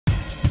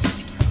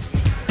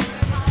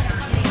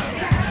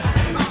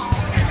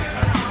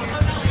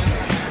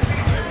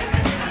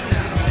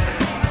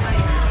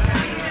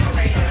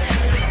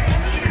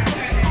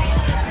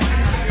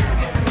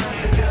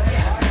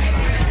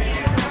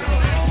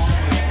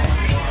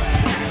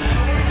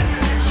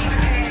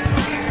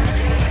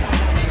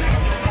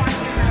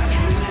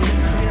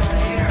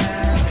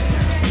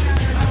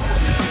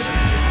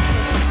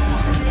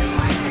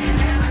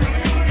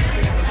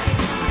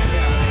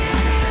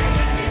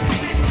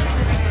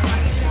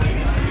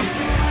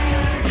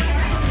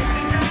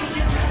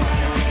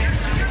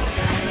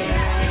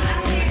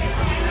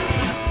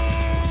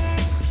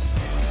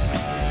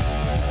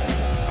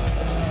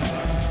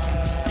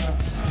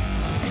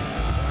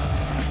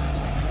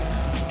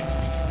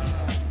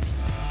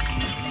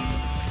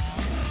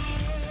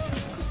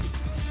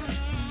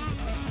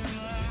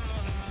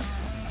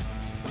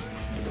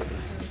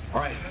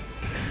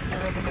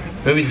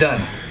movie's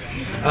done.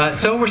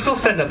 So we're still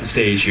setting up the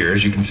stage here,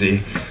 as you can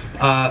see.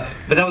 But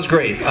that was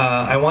great.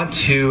 I want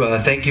to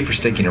thank you for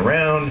sticking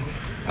around.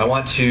 I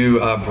want to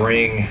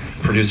bring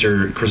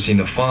producer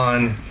Christina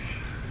Fawn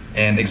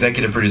and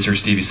executive producer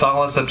Stevie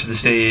Salas up to the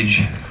stage.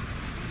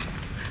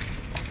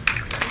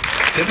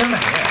 Give them a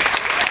hand.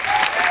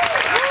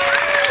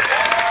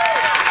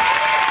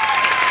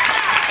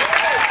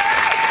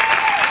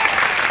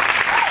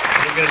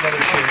 We'll get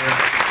another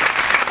chair.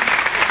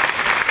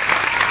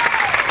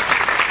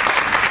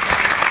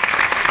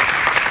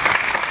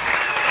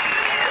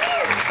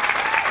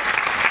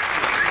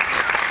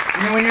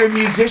 You know, when you're a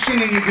musician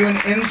and you're doing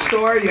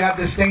in-store, you have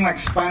this thing like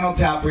Spinal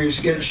Tap where you're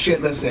scared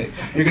shitless that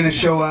you're going to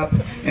show up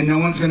and no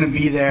one's going to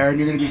be there and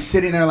you're going to be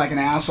sitting there like an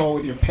asshole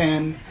with your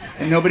pen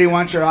and nobody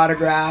wants your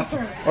autograph.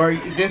 Or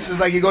this is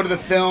like you go to the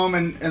film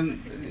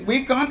and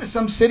we've gone to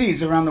some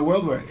cities around the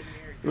world where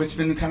it's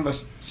been kind of a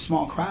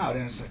small crowd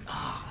and it's like,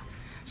 ah.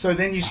 So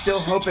then you still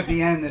hope at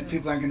the end that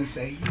people aren't going to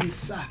say, you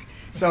suck.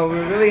 So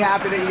we're really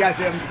happy that you guys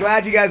are here. I'm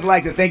glad you guys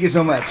liked it. Thank you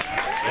so much.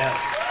 Yes.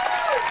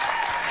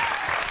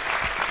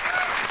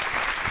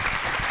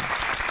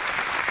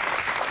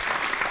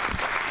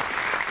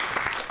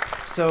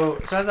 So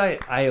as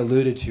I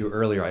alluded to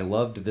earlier, I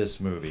loved this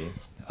movie.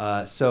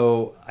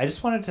 So I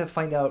just wanted to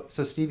find out,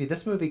 so Stevie,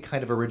 this movie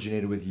kind of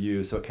originated with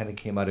you, so it kind of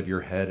came out of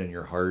your head and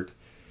your heart.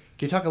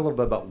 Can you talk a little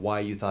bit about why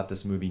you thought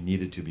this movie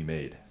needed to be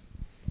made?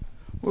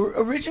 Well,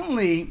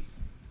 originally,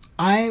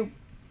 I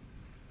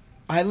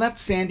left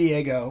San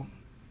Diego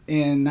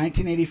in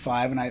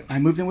 1985, and I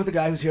moved in with a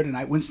guy who's here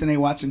tonight, Winston A.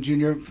 Watson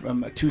Jr.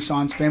 from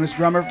Tucson's famous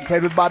drummer,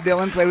 played with Bob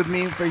Dylan, played with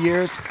me for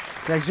years.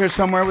 He's here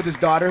somewhere with his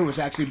daughter, who was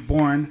actually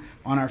born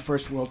on our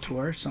first world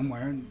tour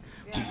somewhere. And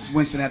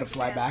Winston had to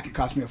fly back. It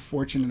cost me a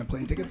fortune in a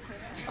plane ticket.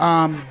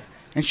 And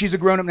she's a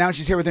grown-up now.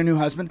 She's here with her new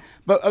husband.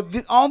 But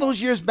all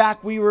those years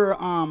back, we were...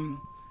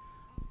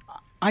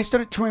 I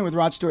started touring with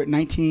Rod Stewart in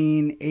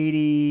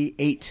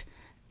 1988.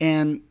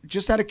 And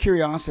just out of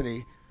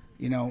curiosity,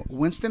 you know,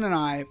 Winston and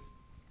I...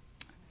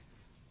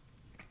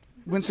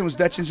 Winston was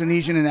Dutch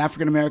Indonesian and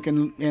African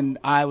American, and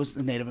I was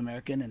a Native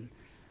American, and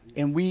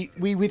we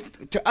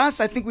to us,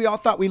 I think we all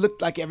thought we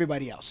looked like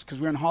everybody else because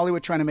we were in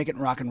Hollywood trying to make it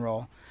in rock and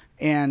roll.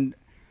 And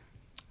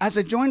as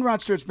I joined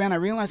Rod Stewart's band, I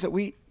realized that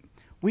we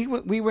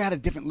had a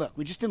different look.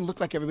 We just didn't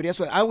look like everybody else.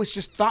 But I always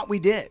just thought we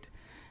did.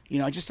 You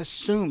know, I just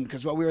assumed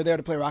because we were there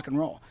to play rock and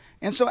roll.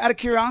 And so out of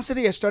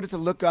curiosity, I started to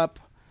look up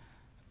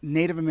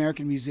Native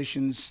American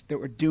musicians that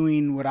were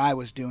doing what I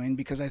was doing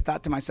because I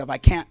thought to myself,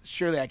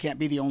 surely I can't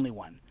be the only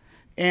one.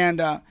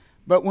 And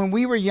but when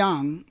we were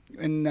young,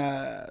 in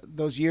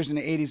those years in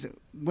the 80s,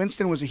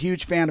 Winston was a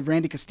huge fan of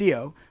Randy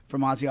Castillo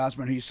from Ozzy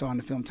Osbourne, who you saw in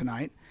the film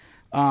tonight,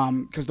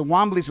 because the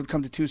Wombleys would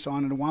come to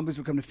Tucson and the Wombleys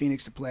would come to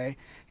Phoenix to play,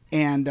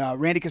 and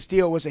Randy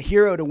Castillo was a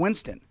hero to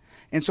Winston.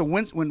 And so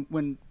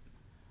when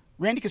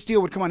Randy Castillo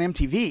would come on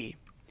MTV,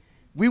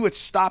 we would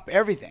stop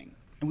everything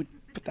and we'd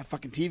put that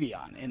fucking TV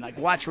on and like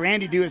watch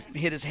Randy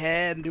hit his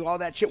head and do all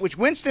that shit, which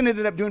Winston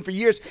ended up doing for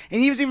years. And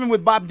he was even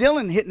with Bob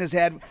Dylan hitting his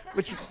head,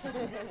 which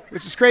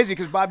is crazy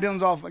because Bob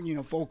Dylan's all, you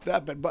know, folked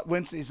up, but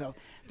Winston. So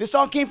this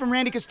all came from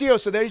Randy Castillo,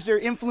 so there's their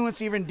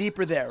influence even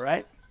deeper there,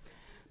 right?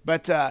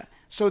 But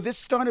so this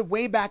started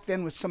way back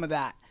then with some of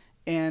that,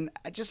 and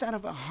just out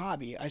of a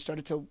hobby, I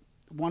started to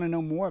want to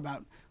know more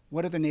about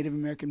what other Native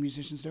American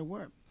musicians there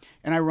were.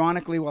 And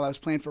ironically, while I was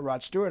playing for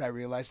Rod Stewart, I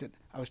realized that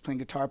I was playing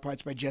guitar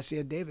parts by Jesse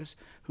Ed Davis,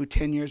 who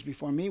 10 years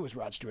before me was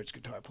Rod Stewart's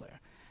guitar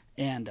player.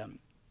 And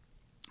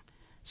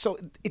so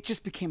it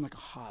just became like a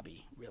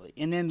hobby, really.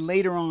 And then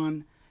later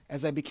on,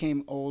 as I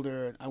became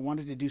older, I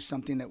wanted to do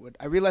something that would...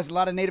 I realized a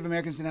lot of Native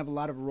Americans didn't have a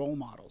lot of role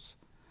models.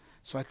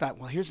 So I thought,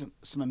 well, here's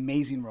some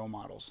amazing role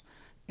models.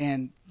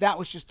 And that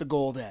was just the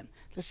goal then.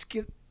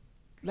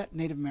 Let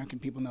Native American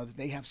people know that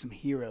they have some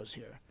heroes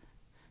here.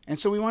 And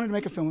so we wanted to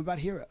make a film about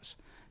heroes.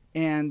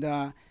 And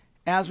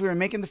as we were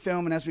making the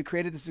film and as we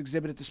created this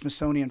exhibit at the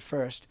Smithsonian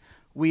first,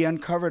 we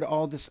uncovered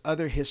all this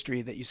other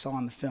history that you saw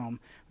in the film.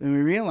 And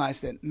we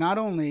realized that not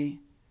only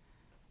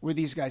were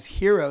these guys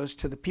heroes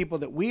to the people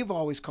that we've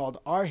always called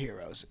our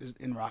heroes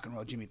in rock and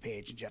roll, Jimmy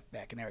Page and Jeff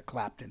Beck and Eric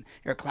Clapton.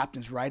 Eric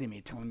Clapton's writing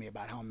me, telling me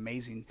about how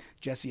amazing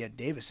Jesse Ed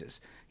Davis is.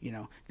 You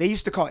know, they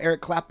used to call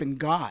Eric Clapton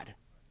God,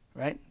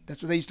 right?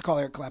 That's what they used to call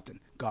Eric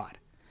Clapton, God.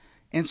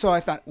 And so I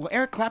thought, well,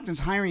 Eric Clapton's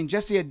hiring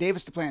Jesse Ed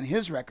Davis to play on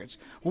his records.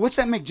 Well, what's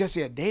that make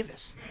Jesse Ed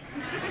Davis?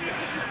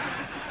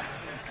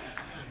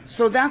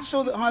 So that's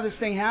how this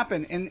thing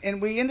happened.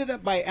 And we ended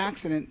up by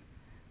accident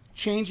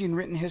changing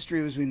written history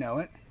as we know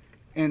it.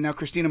 And now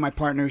Christina, my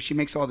partner, she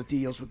makes all the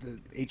deals with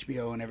the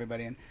HBO and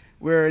everybody. And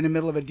we're in the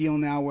middle of a deal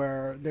now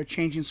where they're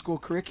changing school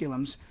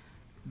curriculums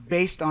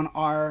based on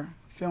our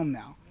film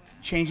now.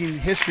 Changing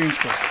history in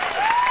schools.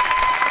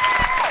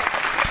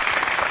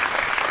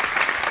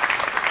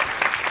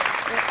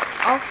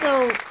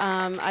 Also,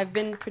 I've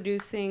been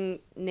producing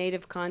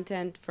Native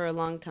content for a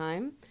long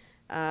time.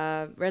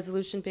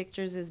 Resolution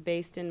Pictures is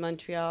based in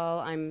Montreal.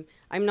 I'm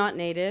not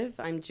Native.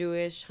 I'm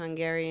Jewish,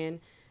 Hungarian.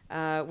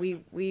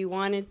 We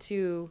wanted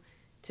to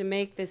to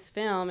make this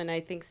film, and I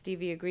think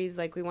Stevie agrees,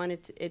 like we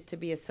wanted it to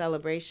be a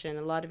celebration.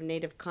 A lot of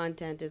Native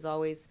content is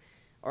always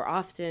or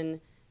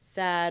often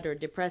sad or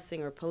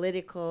depressing or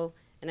political,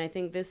 and I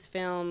think this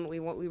film, we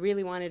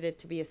really wanted it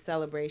to be a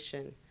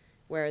celebration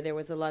where there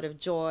was a lot of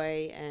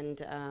joy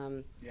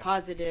and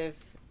positive,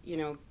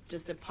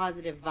 just a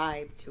positive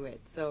vibe to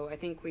it. So I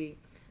think we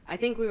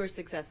were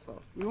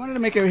successful. We wanted to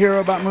make a hero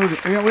about movie.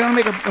 We want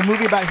to make a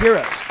movie about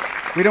heroes.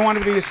 We don't want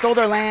it to be, you stole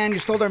our land, you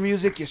stole our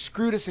music, you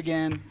screwed us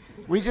again.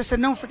 We just said,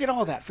 no, forget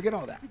all that, forget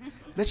all that.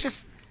 Let's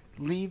just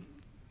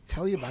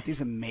tell you about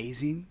these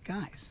amazing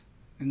guys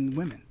and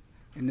women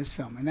in this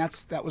film, and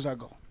that was our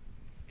goal.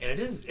 And it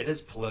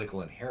is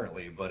political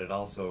inherently, but it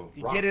also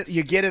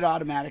you get it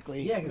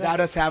automatically, yeah, exactly. Without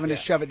us having to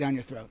shove it down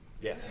your throat.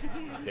 Yeah,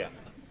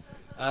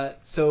 yeah.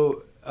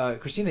 So,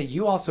 Christina,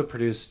 you also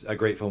produced a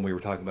great film we were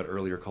talking about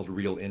earlier called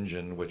Real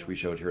Engine, which we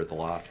showed here at the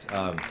Loft.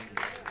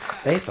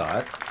 They saw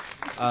it.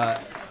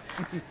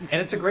 And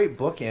it's a great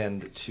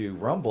bookend to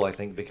Rumble, I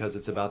think, because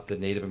it's about the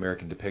Native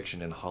American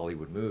depiction in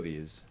Hollywood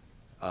movies,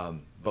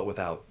 but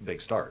without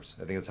big stars.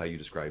 I think that's how you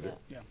described it.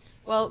 Yeah.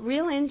 Well,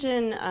 Real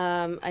Engine,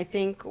 I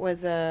think,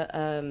 was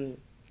a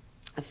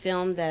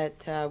film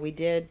that we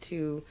did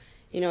to,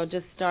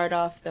 just start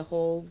off the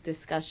whole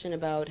discussion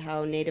about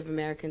how Native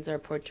Americans are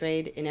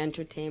portrayed in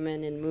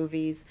entertainment and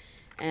movies,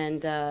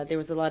 and there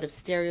was a lot of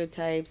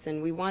stereotypes,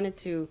 and we wanted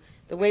to,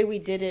 the way we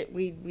did it,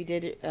 we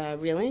did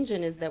Real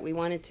Engine is that we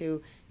wanted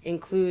to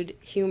include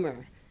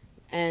humor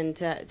and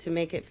to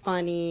make it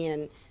funny,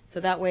 and so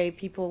that way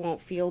people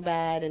won't feel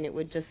bad and it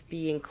would just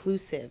be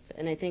inclusive.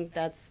 And I think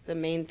that's the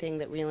main thing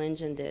that Real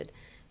Engine did.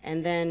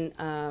 And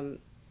then,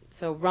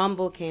 so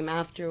Rumble came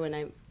after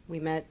when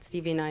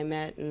Stevie and I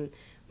met, and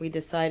we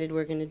decided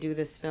we're going to do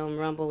this film,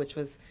 Rumble, which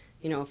was,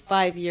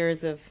 5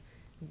 years of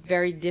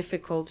very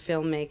difficult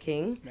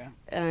filmmaking. Yeah.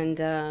 And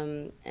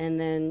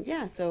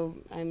then, so,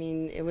 I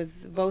mean, it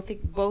was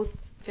both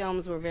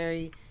films were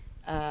very,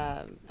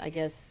 I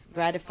guess,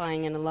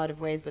 gratifying in a lot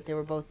of ways, but they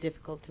were both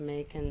difficult to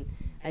make. And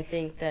I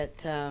think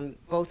that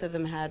both of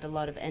them had a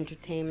lot of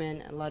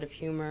entertainment, a lot of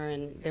humor,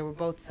 and they were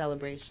both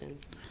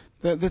celebrations.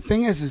 The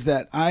thing is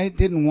that I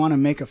didn't want to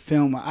make a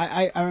film.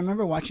 I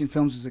remember watching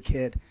films as a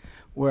kid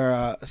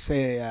where,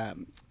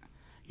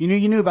 you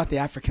knew about the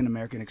African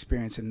American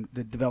experience and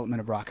the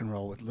development of rock and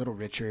roll with Little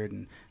Richard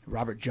and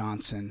Robert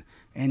Johnson,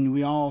 and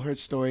we all heard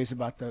stories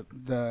about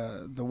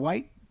the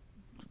white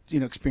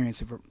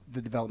experience of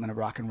the development of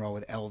rock and roll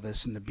with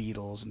Elvis and the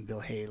Beatles and Bill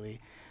Haley.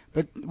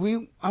 But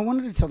I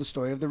wanted to tell the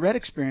story of the Red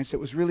experience that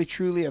was really,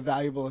 truly a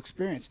valuable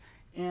experience.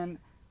 And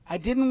I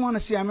didn't want to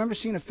see, I remember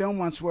seeing a film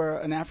once where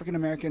an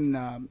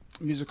African-American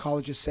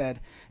musicologist said,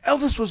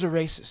 Elvis was a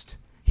racist.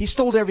 He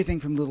stole everything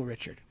from Little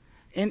Richard.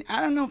 And I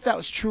don't know if that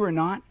was true or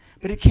not,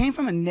 but it came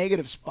from a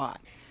negative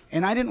spot.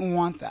 And I didn't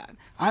want that.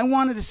 I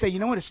wanted to say, you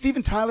know what, if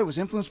Steven Tyler was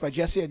influenced by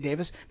Jesse Ed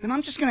Davis, then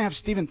I'm just going to have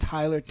Steven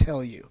Tyler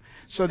tell you.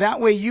 So that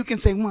way you can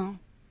say, well,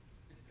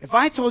 if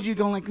I told you,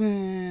 going like,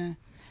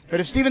 but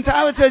if Steven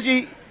Tyler tells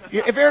you,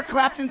 if Eric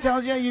Clapton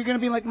tells you, you're going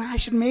to be like, well, I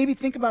should maybe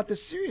think about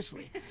this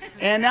seriously.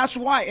 And that's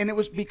why. And it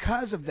was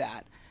because of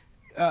that,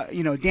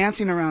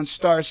 dancing around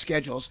star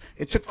schedules.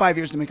 It took 5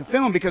 years to make a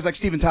film because like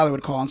Steven Tyler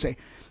would call and say,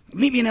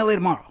 meet me in L.A.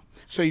 tomorrow.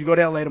 So you'd go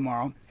to L.A.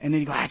 tomorrow, and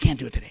then you go, I can't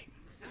do it today.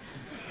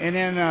 And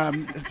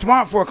then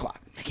tomorrow at 4 o'clock.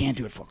 I can't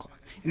do it at 4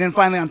 o'clock. And then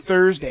finally on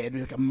Thursday, it'd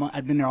be like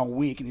I'd been there all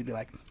week, and he'd be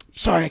like,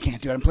 sorry, I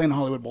can't do it. I'm playing the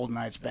Hollywood Bowl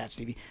tonight. It's bad,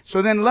 Stevie.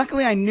 So then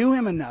luckily I knew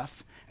him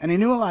enough, and I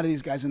knew a lot of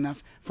these guys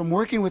enough from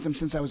working with them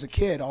since I was a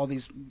kid, all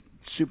these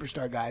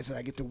superstar guys that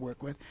I get to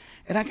work with.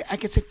 And I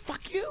could say,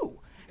 fuck you.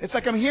 It's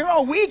like I'm here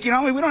all week, we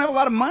don't have a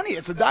lot of money.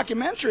 It's a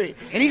documentary.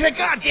 And he's like,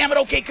 God damn it,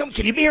 okay, come,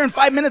 can you be here in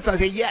 5 minutes? And I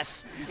say,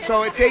 yes.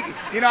 So I'd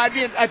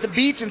be at the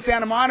beach in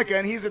Santa Monica,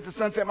 and he's at the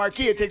Sunset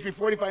Marquis. It takes me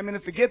 45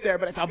 minutes to get there,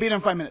 but I'll be there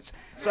in 5 minutes.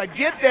 So I'd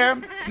get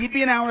there, he'd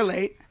be an hour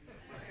late,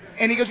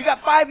 and he goes, you got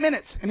 5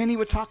 minutes. And then he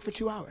would talk for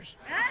 2 hours.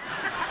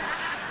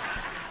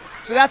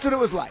 So that's what it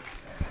was like.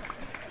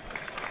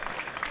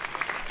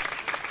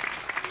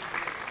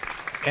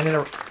 And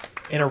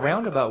in a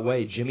roundabout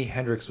way, Jimi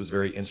Hendrix was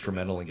very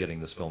instrumental in getting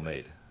this film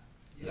made.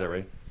 Is that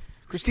right?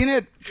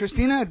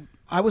 Christina,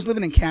 I was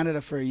living in Canada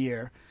for a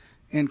year,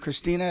 and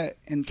Christina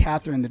and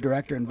Catherine, the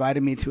director,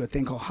 invited me to a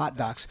thing called Hot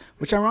Docs,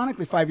 which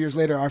ironically 5 years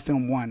later, our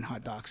film won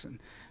Hot Docs.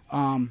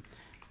 And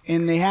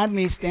they had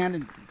me stand,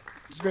 and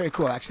it was very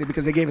cool actually,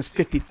 because they gave us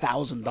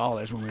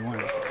 $50,000 when we won.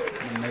 It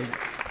was amazing.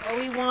 Well,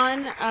 we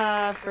won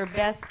for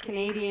Best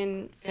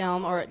Canadian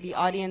Film, or the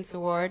Audience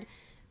Award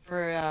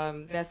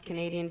for Best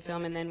Canadian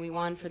Film, and then we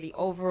won for the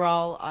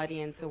overall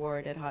Audience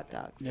Award at Hot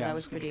Docs. So that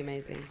was pretty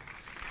amazing.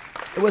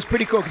 It was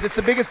pretty cool because it's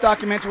the biggest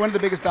documentary, one of the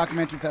biggest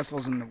documentary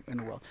festivals in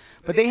the world.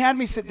 But they had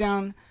me sit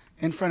down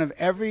in front of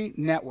every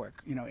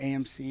network,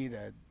 AMC,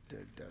 the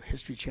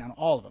History Channel,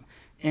 all of them,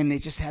 and they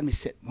just had me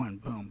sit boom,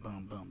 boom,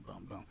 boom, boom,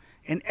 boom.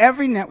 And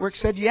every network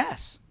said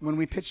yes when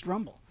we pitched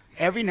Rumble.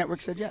 Every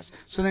network said yes.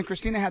 So then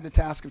Christina had the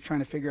task of trying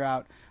to figure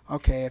out,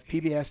 okay, if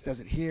PBS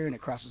does it here and it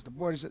crosses the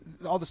borders,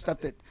 all the stuff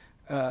that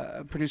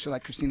a producer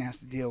like Christina has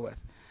to deal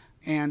with.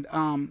 And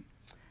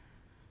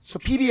So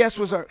PBS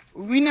was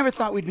we never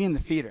thought we'd be in the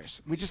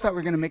theaters. We just thought we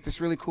were going to make this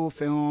really cool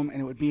film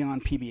and it would be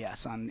on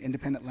PBS, on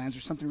Independent Lens,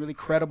 or something really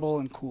credible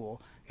and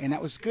cool. And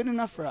that was good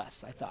enough for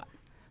us, I thought,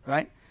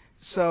 right?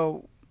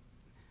 So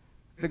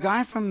the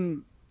guy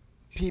from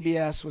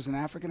PBS was an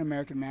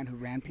African-American man who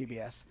ran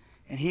PBS.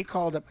 And he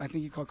called up, I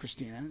think he called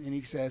Christina, and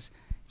he says,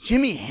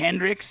 Jimi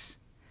Hendrix?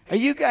 Are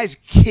you guys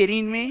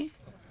kidding me?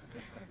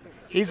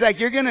 He's like,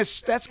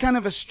 that's kind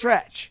of a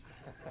stretch.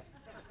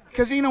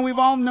 Because, you know, we've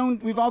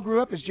all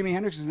grew up as Jimi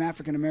Hendrix is an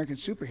African-American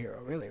superhero,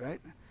 really, right?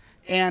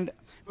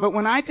 But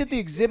when I did the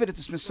exhibit at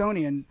the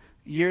Smithsonian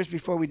years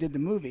before we did the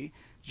movie,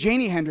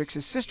 Janie Hendrix,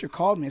 his sister,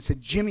 called me and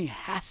said, Jimmy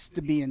has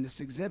to be in this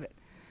exhibit.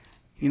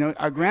 You know,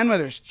 our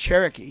grandmother's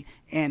Cherokee,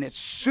 and it's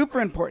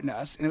super important to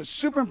us, and it was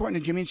super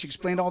important to Jimmy, and she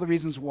explained all the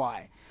reasons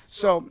why.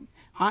 So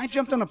I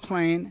jumped on a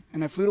plane,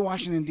 and I flew to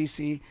Washington,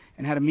 D.C.,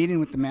 and had a meeting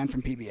with the man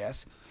from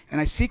PBS. And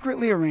I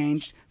secretly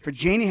arranged for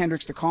Janie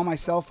Hendrix to call my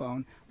cell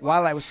phone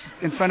while I was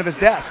in front of his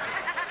desk.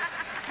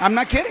 I'm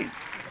not kidding.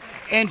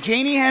 And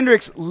Janie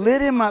Hendrix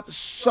lit him up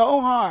so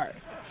hard.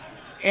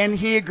 And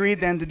he agreed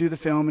then to do the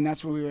film, and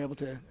that's where we were able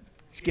to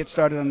get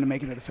started on the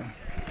making of the film.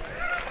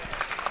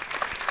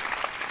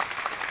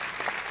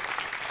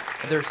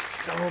 There's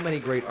so many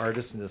great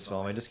artists in this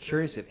film. I'm just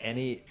curious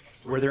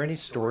were there any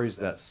stories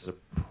that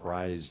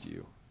surprised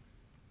you?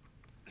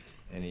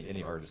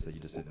 Any artists that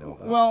you just didn't know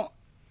about? Well,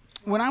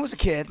 when I was a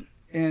kid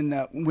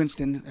in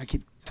Winston, I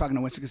keep talking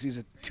to Winston because he's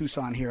a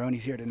Tucson hero and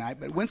he's here tonight.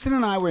 But Winston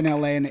and I were in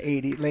L.A. in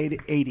the late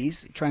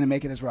 '80s, trying to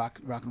make it as rock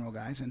and roll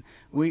guys, and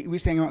we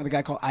used to hang around with a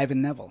guy called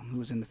Ivan Neville, who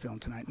was in the film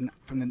tonight, and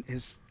for the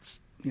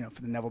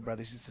Neville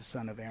brothers. He's the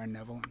son of Aaron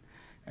Neville,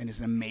 and he's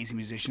an amazing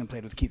musician and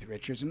played with Keith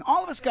Richards. And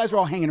all of us guys were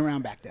all hanging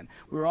around back then.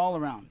 We were all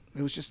around.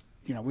 It was just,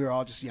 we were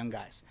all just young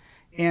guys.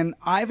 And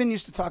Ivan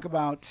used to talk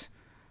about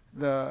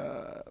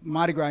the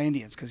Mardi Gras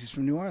Indians because he's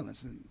from New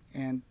Orleans,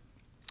 and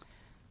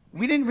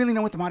we didn't really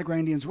know what the Mardi Gras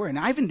Indians were, and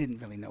Ivan didn't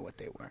really know what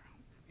they were.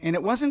 And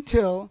it wasn't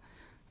until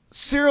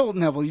Cyril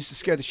Neville used to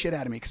scare the shit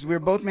out of me because we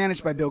were both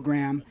managed by Bill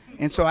Graham,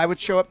 and so I would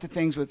show up to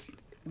things with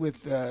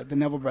the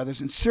Neville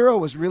brothers, and Cyril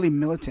was really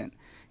militant,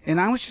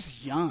 and I was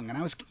just young, and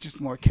I was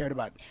just more cared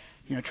about,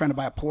 trying to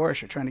buy a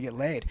Porsche or trying to get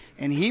laid,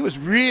 and he was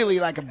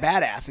really like a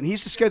badass, and he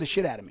used to scare the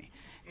shit out of me.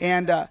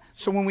 And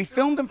so when we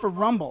filmed him for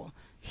Rumble,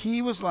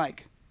 he was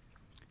like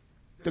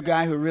the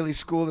guy who really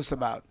schooled us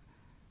about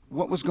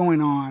what was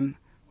going on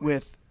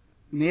with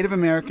Native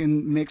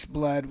American mixed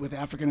blood with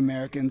African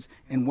Americans,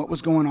 and what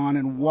was going on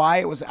and why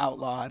it was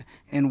outlawed,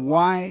 and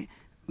why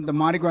the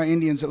Mardi Gras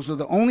Indians, those were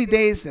the only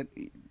days that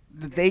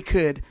they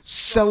could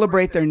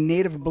celebrate their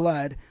native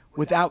blood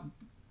without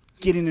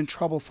getting in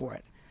trouble for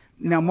it.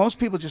 Now, most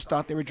people just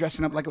thought they were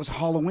dressing up like it was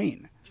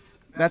Halloween.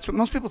 That's what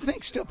most people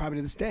think still, probably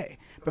to this day.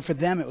 But for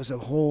them, it was a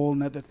whole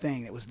nother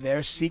thing. It was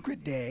their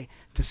secret day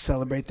to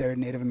celebrate their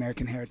Native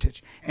American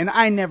heritage. And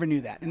I never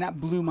knew that. And that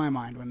blew my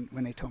mind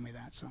when they told me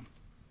that.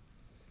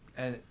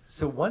 And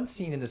so one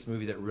scene in this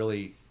movie that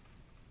really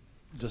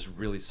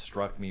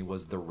struck me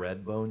was the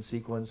Red Bone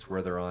sequence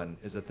where they're on,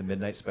 is it the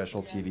Midnight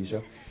Special TV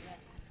show?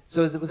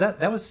 So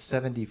that was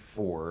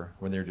 74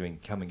 when they were doing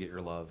Come and Get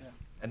Your Love. Yeah.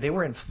 And they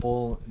were in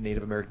full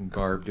Native American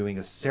garb doing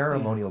a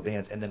ceremonial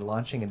dance and then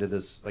launching into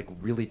this like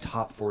really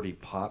top 40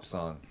 pop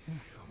song.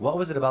 What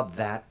was it about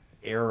that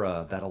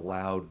era that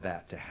allowed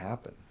that to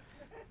happen?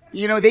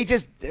 They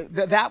just,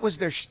 that was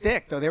their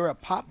shtick, though. They were a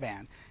pop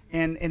band.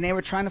 And they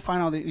were trying to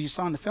find you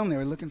saw in the film, they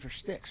were looking for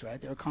shticks, right?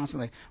 They were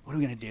constantly, what are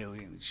we going to do?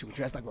 Should we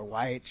dress like we're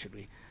white?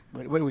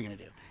 What are we going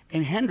to do?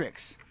 And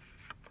Hendrix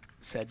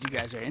said, you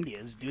guys are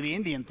Indians, do the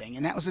Indian thing.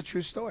 And that was a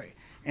true story.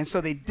 And so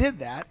they did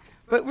that.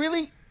 But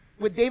really,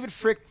 what David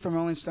Frick from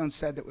Rolling Stone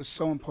said that was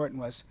so important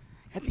was,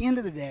 at the end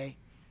of the day,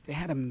 they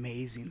had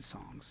amazing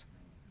songs.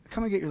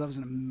 Come and Get Your Love is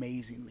an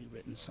amazingly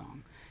written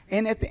song.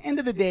 And at the end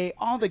of the day,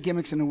 all the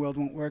gimmicks in the world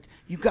won't work.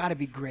 You got to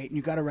be great, and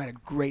you got to write a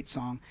great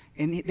song.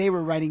 And they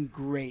were writing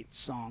great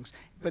songs,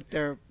 but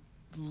their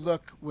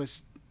look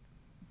was,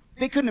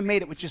 they couldn't have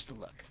made it with just a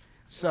look.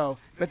 So,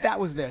 but that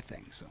was their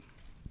thing. So.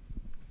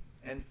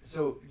 And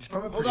so,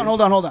 from a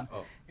hold on.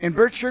 Oh. And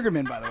Bert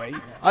Sugarman, by the way,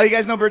 all you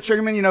guys know Bert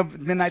Sugarman.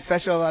 Midnight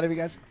Special. A lot of you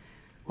guys.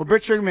 Well,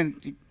 Bert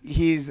Sugarman,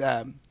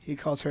 he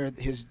calls her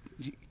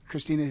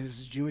Christina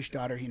his Jewish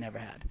daughter he never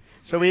had.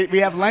 So we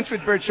have lunch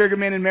with Bert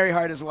Sugarman and Mary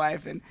Hart, his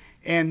wife,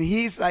 and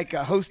he's like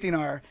hosting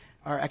our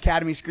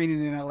Academy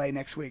screening in LA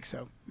next week.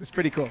 So it's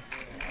pretty cool.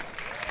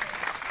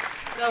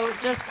 So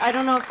I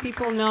don't know if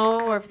people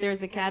know or if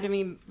there's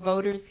Academy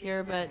voters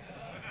here, but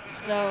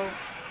so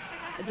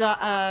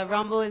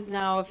Rumble is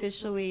now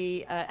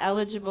officially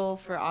eligible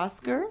for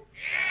Oscar.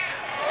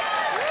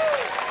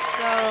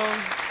 So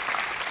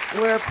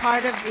we're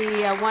part of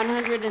the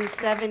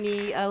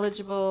 170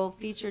 eligible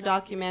feature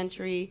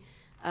documentary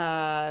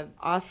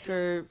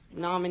Oscar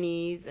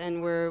nominees,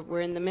 and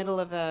we're in the middle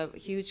of a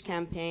huge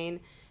campaign,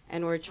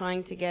 and we're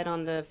trying to get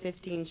on the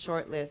 15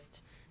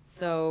 shortlist.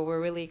 So we're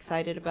really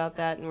excited about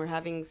that, and we're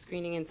having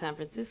screening in San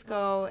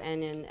Francisco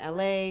and in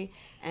LA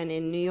and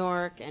in New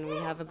York, and we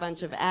have a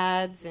bunch of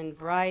ads in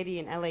Variety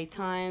and LA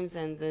Times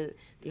and the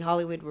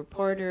Hollywood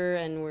Reporter,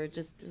 and we're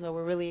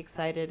really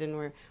excited, and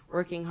we're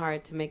working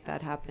hard to make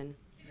that happen.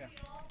 Yeah.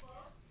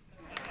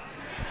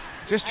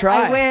 Just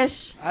try. I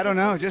wish. I don't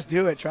know. Just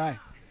do it. Try.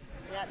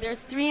 Yeah,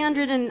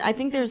 I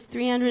think there's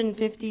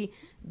 350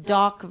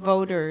 doc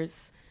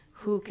voters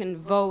who can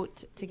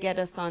vote to get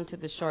us onto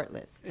the short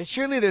list.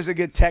 Surely there's a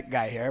good tech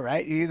guy here,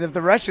 right? If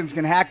the Russians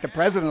can hack the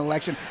president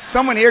election,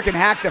 someone here can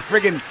hack the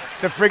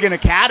friggin'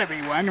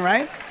 Academy one,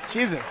 right?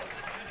 Jesus.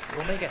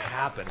 We'll make it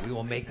happen. We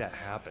will make that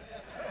happen.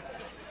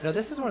 No,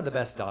 this is one of the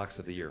best docs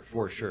of the year,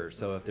 for sure.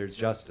 So if there's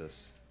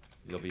justice,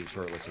 you'll be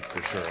shortlisted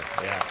for sure.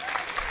 Yeah.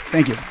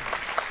 Thank you.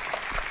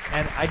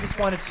 And I just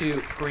wanted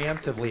to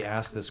preemptively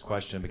ask this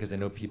question because I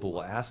know people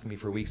will ask me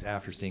for weeks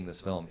after seeing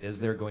this film,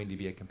 is there going to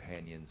be a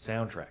companion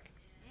soundtrack?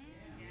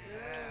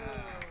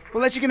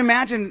 Well, as you can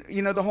imagine,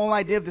 the whole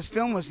idea of this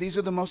film was these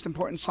are the most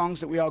important songs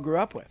that we all grew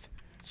up with.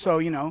 So,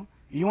 you know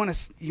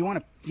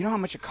how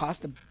much it costs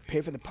to pay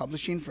for the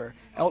publishing for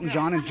Elton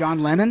John and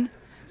John Lennon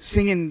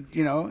singing,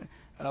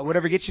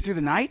 Whatever Gets You Through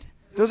the Night?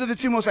 Those are the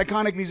two most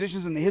iconic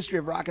musicians in the history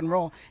of rock and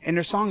roll, and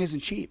their song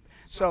isn't cheap.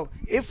 So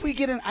I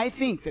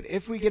think that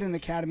if we get an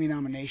Academy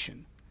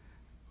nomination,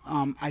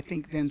 I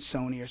think then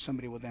Sony or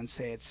somebody will then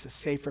say it's a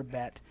safer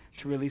bet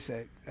to release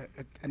an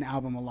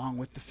album along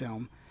with the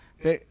film.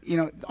 But,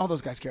 all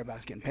those guys care about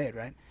is getting paid,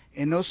 right?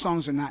 And those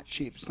songs are not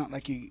cheap. It's not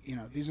like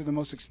these are the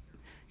most,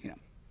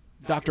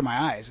 Doctor My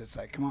Eyes. It's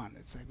like, come on.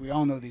 It's like we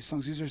all know these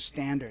songs. These are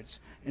standards,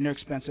 and they're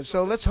expensive.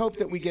 So let's hope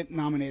that we get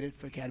nominated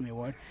for Academy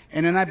Award.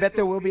 And then I bet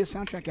there will be a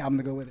soundtrack album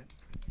to go with it.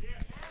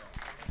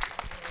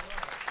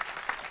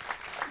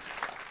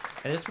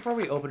 And just before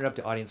we open it up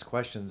to audience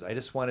questions, I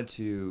just wanted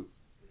to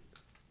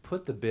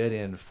put the bid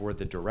in for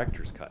the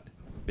director's cut.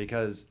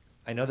 Because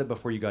I know that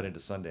before you got into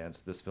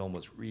Sundance, this film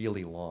was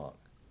really long.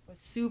 Was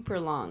super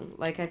long.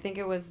 Like I think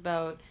it was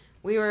about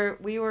we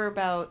were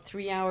about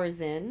 3 hours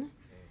in.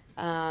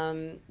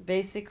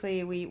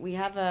 Basically, we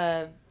have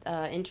a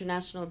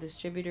international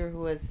distributor who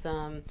was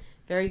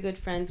very good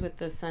friends with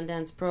the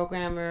Sundance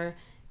programmer,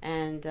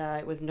 and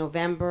it was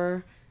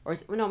November or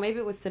no, maybe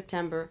it was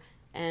September,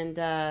 and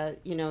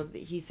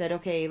he said,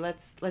 okay,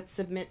 let's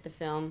submit the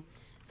film.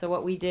 So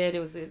what we did, it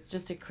was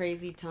just a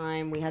crazy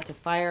time. We had to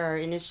fire our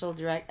initial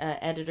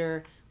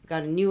editor. We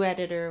got a new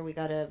editor. We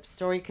got a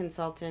story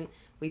consultant.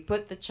 We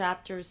put the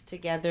chapters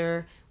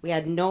together. We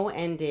had no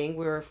ending.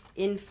 We were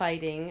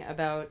infighting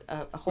about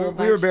a whole bunch.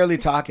 We were barely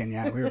talking.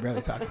 Yeah, we were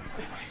barely talking.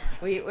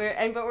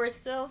 But we're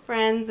still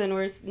friends, and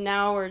we're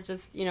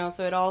just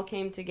So it all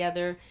came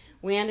together.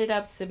 We ended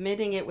up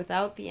submitting it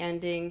without the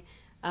ending.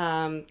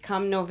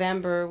 Come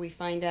November, we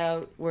find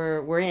out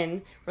we're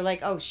in. We're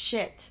like, oh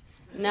shit.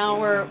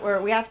 Now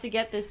we have to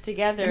get this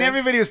together. And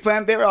everybody was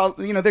planning. They were all,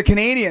 they're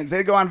Canadians.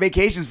 They go on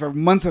vacations for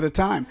months at a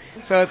time.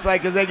 So it's like,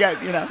 because they got,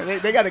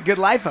 they got a good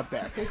life up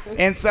there.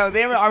 And so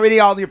they were already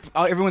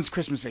everyone's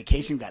Christmas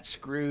vacation got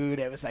screwed.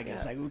 It was like,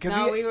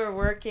 because we were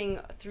working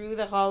through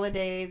the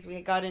holidays.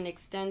 We got an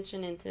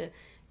extension into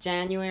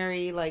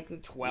January, like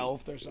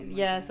 12th or something.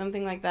 Yeah,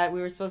 something like that.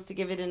 We were supposed to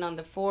give it in on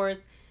the 4th.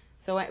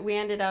 So we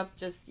ended up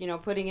just,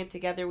 putting it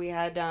together. We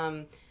had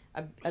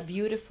a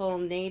beautiful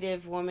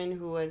native woman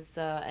who was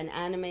an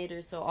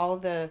animator, so all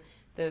the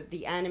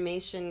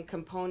animation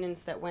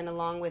components that went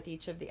along with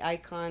each of the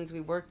icons,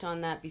 we worked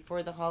on that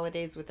before the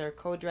holidays with our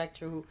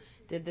co-director who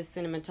did the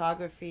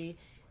cinematography,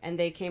 and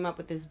they came up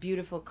with this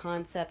beautiful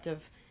concept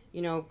of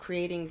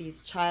creating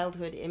these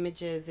childhood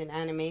images in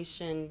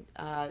animation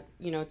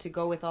to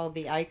go with all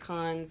the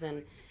icons,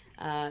 and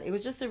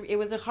it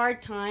was a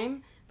hard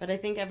time. But I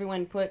think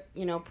everyone put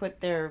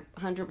their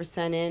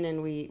 100% in,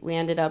 and we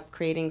ended up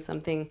creating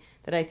something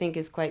that I think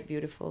is quite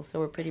beautiful. So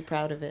we're pretty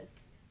proud of it.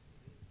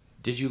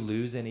 Did you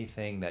lose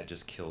anything that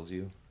just kills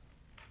you?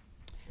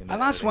 I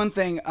lost one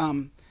thing.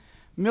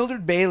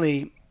 Mildred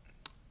Bailey,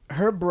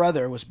 her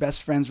brother was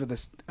best friends with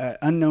this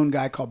unknown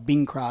guy called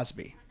Bing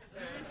Crosby.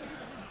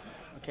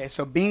 Okay,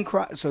 so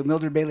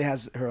Mildred Bailey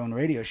has her own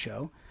radio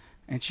show,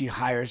 and she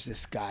hires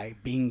this guy,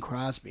 Bing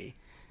Crosby.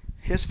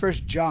 His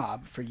first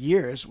job for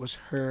years was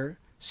her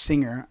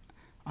singer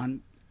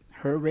on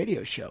her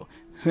radio show.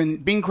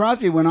 And Bing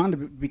Crosby went on to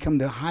become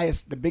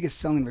the biggest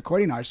selling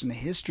recording artist in the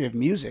history of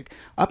music,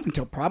 up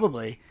until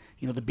probably,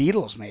 the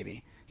Beatles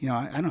maybe.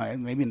 I don't know,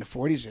 maybe in the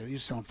 40s, he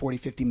was selling 40,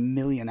 50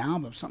 million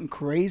albums, something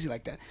crazy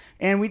like that.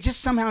 And we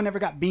just somehow never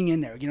got Bing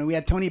in there. We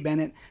had Tony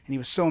Bennett, and he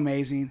was so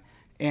amazing,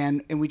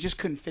 and we just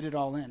couldn't fit it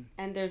all in.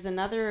 And there's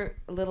another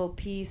little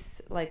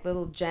piece, like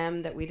little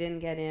gem that we didn't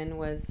get in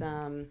was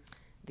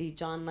the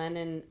John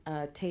Lennon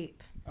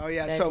tape. Oh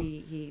yeah, that so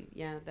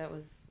that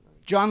was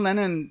John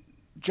Lennon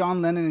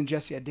and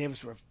Jesse Ed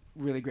Davis were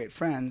really great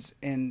friends,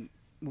 and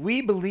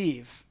we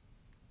believe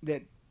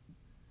that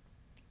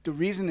the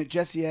reason that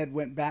Jesse Ed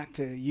went back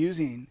to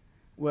using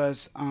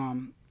was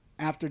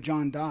after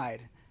John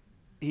died,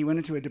 he went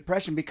into a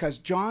depression because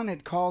John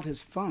had called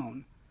his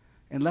phone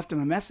and left him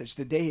a message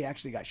the day he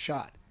actually got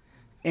shot.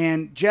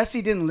 And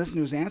Jesse didn't listen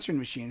to his answering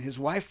machine. His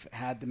wife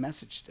had the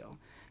message still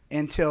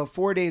until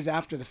 4 days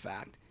after the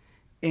fact.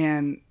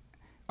 And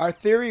our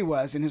theory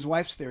was, and his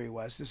wife's theory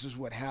was, this is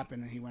what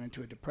happened, and he went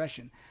into a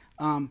depression.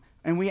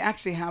 And we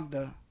actually have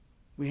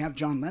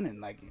John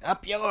Lennon, like,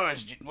 up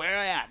yours, where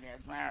are you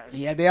at?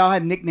 Yeah, they all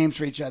had nicknames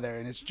for each other,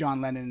 and it's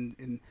John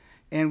Lennon.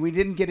 And we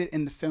didn't get it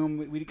in the film.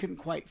 We couldn't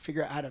quite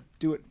figure out how to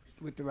do it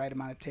with the right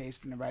amount of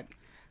taste and the right,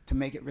 to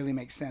make it really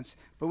make sense.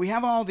 But we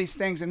have all these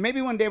things, and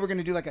maybe one day we're going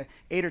to do like a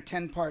 8 or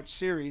 10 part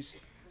series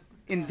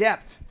in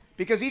depth,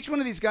 because each one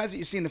of these guys that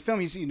you see in the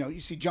film, you see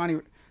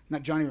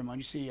not Johnny Ramone,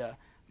 you see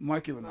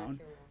Marky Ramone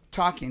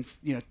talking,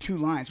 2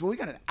 lines. Well, we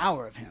got an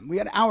hour of him. We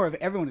got an hour of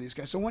every one of these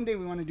guys. So one day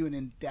we want to do an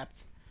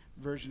in-depth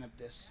version of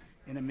this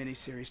in a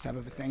mini-series type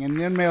of a thing, and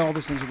then all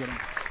those things are getting.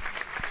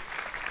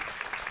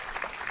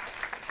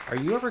 Are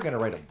you ever going to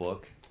write a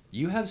book?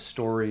 You have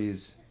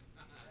stories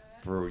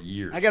for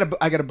years. I got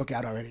a book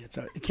out already.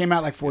 It came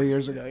out like 4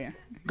 years ago. Yeah,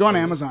 go on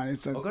Amazon.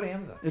 Go to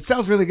Amazon. It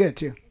sells really good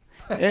too.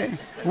 And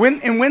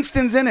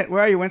Winston's in it.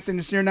 Where are you, Winston?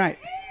 It's your night.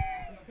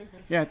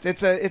 Yeah,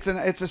 it's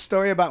a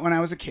story about when I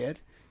was a kid,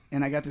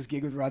 and I got this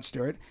gig with Rod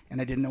Stewart,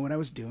 and I didn't know what I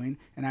was doing,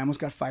 and I almost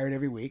got fired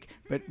every week.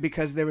 But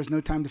because there was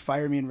no time to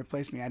fire me and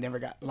replace me, I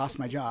never lost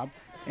my job,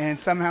 and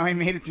somehow I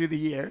made it through the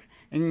year.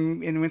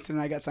 And Winston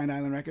and I got signed to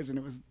Island Records, and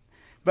it was.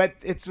 But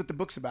it's what the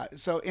book's about.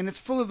 So, and it's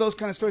full of those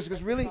kind of stories,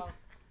 because really,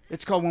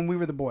 it's called When We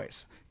Were the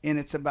Boys, and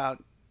it's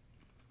about.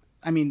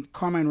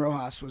 Carmine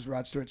Rojas was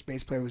Rod Stewart's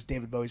bass player, was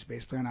David Bowie's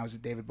bass player, and I was a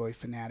David Bowie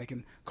fanatic.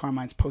 And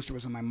Carmine's poster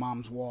was on my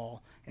mom's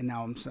wall, and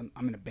now I'm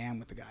in a band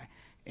with the guy.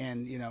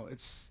 And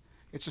it's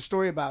a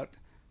story about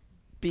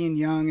being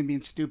young and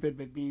being stupid,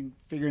 but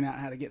figuring out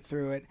how to get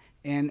through it.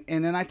 And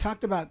then I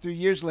talked about 3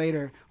 years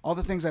later all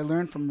the things I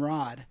learned from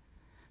Rod,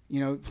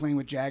 playing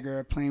with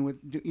Jagger, playing with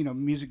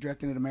music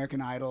directing at American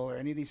Idol, or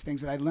any of these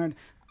things that I learned.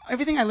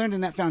 Everything I learned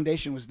in that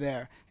foundation was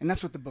there, and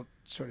that's what the book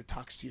sort of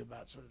talks to you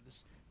about, sort of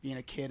this. Being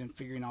a kid and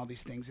figuring all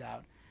these things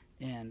out,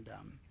 and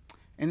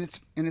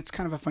it's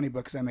kind of a funny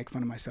book because I make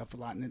fun of myself a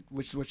lot,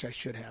 which I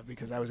should have,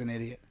 because I was an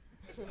idiot.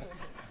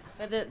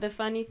 But the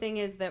funny thing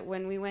is that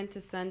when we went to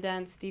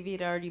Sundance, Stevie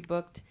had already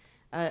booked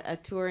a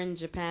tour in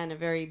Japan, a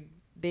very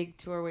big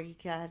tour where he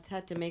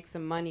had to make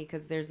some money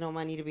because there's no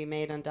money to be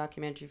made on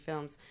documentary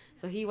films.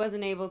 So he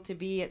wasn't able to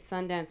be at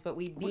Sundance, but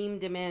we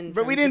beamed him in.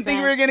 But we didn't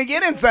think we were going to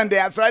get in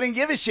Sundance, so I didn't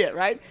give a shit,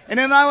 right? And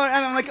then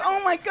I'm like,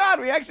 oh my God,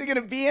 we're actually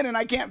going to be in, and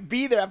I can't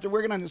be there after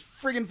working on this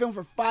friggin' film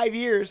for 5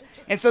 years.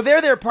 And so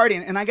they're there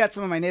partying, and I got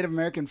some of my Native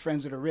American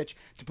friends that are rich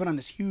to put on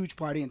this huge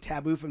party, and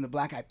Taboo from the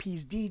Black Eyed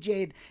Peas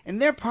DJ'd,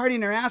 and they're partying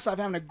their ass off,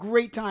 having a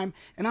great time,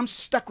 and I'm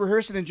stuck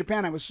rehearsing in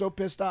Japan. I was so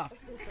pissed off.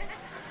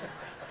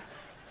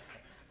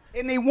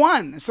 And they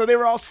won, so they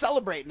were all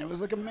celebrating. It was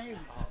like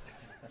amazing.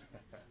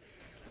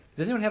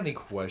 Does anyone have any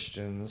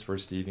questions for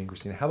Stevie and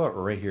Christina? How about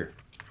right here?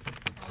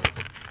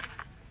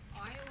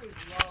 I always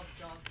loved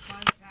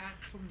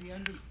Contact from the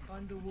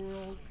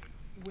Underworld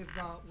with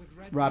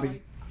Red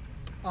Robbie.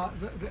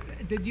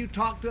 Did you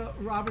talk to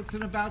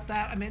Robertson about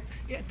that?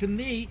 To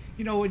me,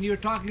 when you were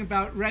talking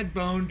about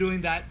Redbone doing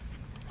that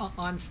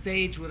on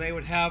stage, where they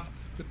would have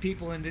the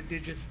people in the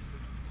just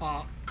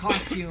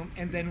costume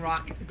and then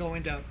go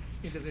into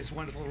this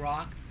wonderful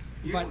rock.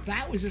 Yeah. But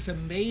that was this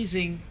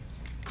amazing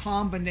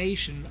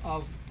combination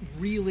of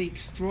really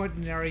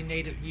extraordinary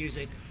native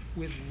music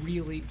with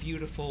really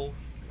beautiful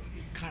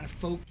kind of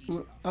folk.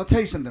 Well, I'll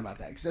tell you something about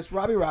that, because that's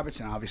Robbie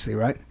Robertson, obviously,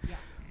 right? Yeah.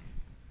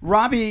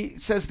 Robbie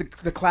says the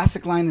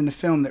classic line in the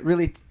film that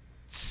really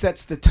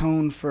sets the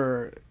tone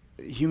for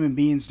human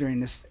beings during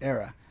this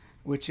era,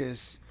 which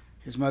is,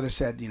 his mother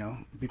said,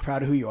 be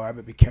proud of who you are,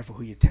 but be careful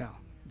who you tell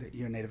that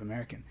you're Native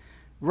American.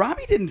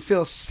 Robbie didn't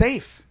feel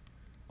safe.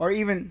 Or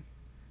even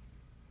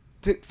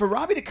for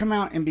Robbie to come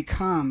out and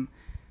become,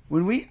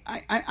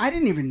 I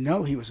didn't even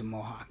know he was a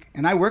Mohawk,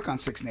 and I work on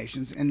Six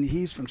Nations, and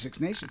he's from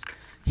Six Nations.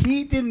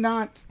 He did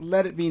not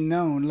let it be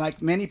known,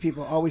 like many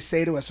people always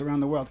say to us around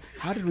the world.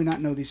 How did we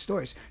not know these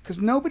stories? Because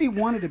nobody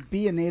wanted to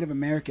be a Native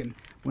American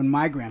when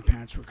my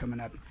grandparents were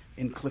coming up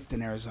in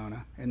Clifton,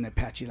 Arizona, in the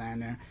Apache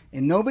land there,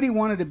 and nobody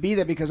wanted to be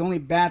there because only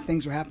bad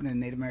things were happening to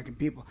Native American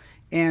people.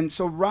 And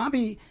so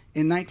Robbie,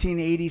 in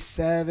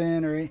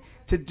 1987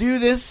 to do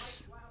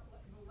this.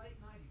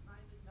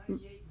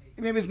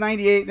 Maybe it was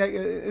 98,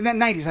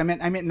 90s. I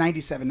meant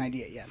 97,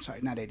 98. Yeah, I'm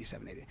sorry, not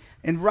 87, 88.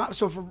 And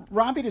so for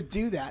Robbie to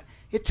do that,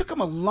 it took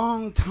him a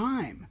long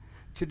time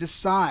to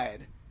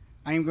decide,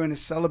 I am going to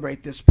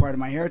celebrate this part of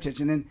my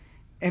heritage. And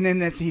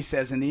then as he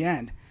says in the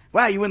end,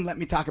 well, you wouldn't let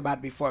me talk about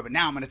it before, but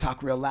now I'm going to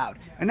talk real loud.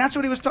 And that's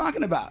what he was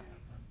talking about.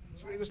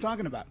 That's what he was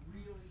talking about.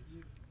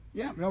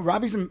 Yeah,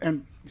 Robbie's,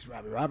 and he's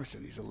Robbie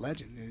Robertson. He's a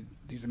legend.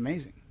 He's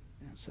amazing.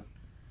 Yeah, so.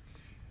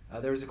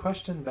 There was a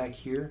question back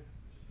here.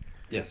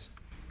 Yes.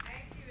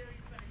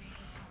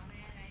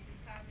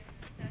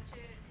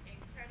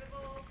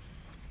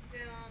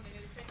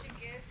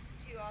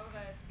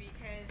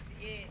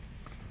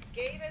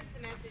 Gave us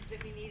the message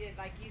that we needed,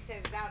 like you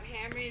said, without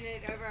hammering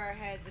it over our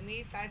heads. And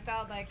I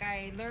felt like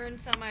I learned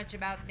so much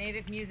about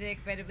Native music,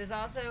 but it was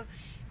also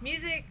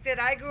music that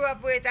I grew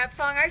up with. That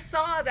song, I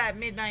saw that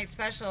Midnight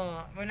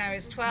Special when I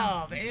was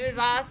 12. It was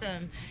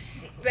awesome.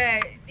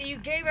 But you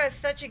gave us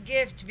such a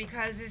gift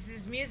because this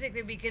is music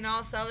that we can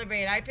all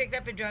celebrate. I picked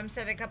up a drum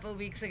set a couple of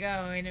weeks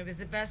ago, and it was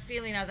the best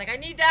feeling. I was like, I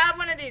need to have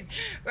one of these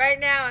right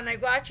now. And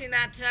like watching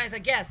that tonight, I was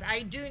like, yes,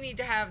 I do need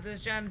to have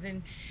those drums.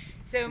 And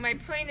so my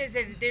point is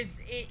that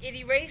it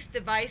erased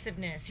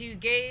divisiveness. You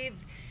gave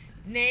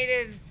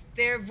natives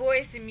their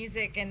voice in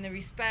music and the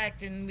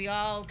respect, and we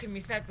all can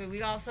respect, but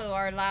we also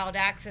are allowed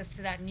access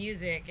to that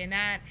music, and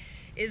that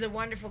is a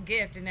wonderful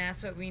gift, and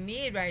that's what we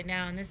need right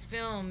now. And this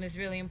film is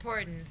really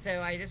important.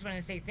 So I just want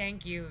to say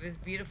thank you. It was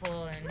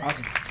beautiful and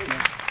awesome.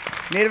 Yeah.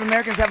 Native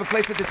Americans have a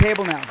place at the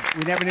table now.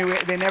 We never knew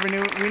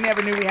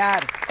we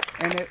had,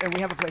 and we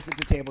have a place at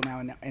the table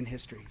now in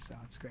history. So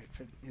it's great.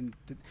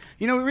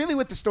 Really,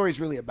 what the story is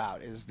really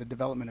about is the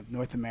development of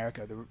North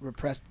America, the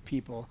repressed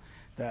people,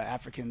 the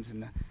Africans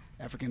and the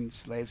African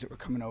slaves that were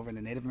coming over, and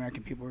the Native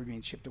American people were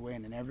being shipped away,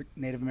 and the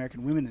Native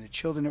American women and the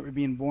children that were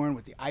being born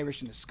with the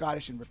Irish and the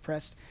Scottish and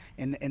repressed,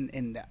 and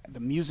the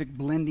music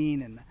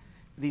blending and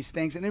these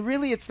things. And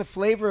it's the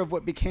flavor of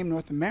what became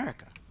North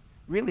America.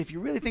 Really, if you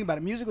really think about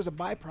it, music was a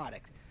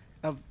byproduct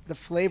of the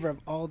flavor of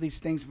all these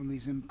things from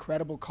these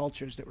incredible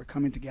cultures that were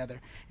coming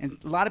together. And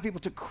a lot of people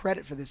took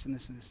credit for this and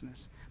this and this and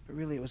this, but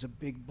really it was a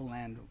big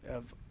blend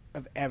of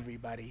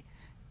everybody.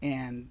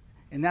 And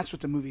that's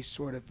what the movie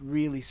sort of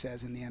really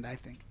says in the end, I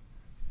think.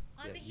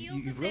 Yeah,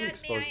 you've really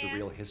exposed the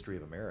real history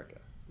of America.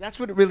 That's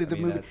what the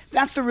movie.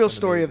 That's the real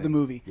story amazing. Of the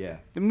movie. Yeah.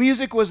 The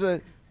music was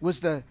the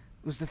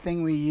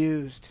thing we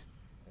used,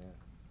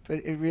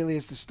 but it really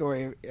is the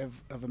story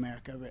of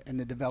America and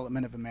the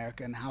development of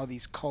America and how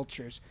these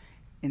cultures,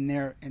 in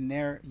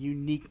their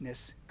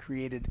uniqueness,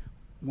 created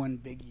one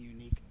big,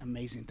 unique,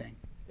 amazing thing.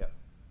 Yep,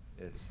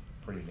 it's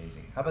pretty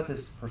amazing. How about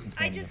this person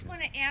standing? I just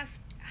want to ask,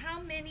 how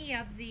many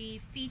of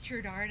the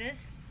featured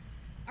artists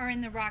are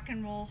in the Rock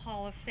and Roll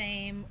Hall of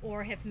Fame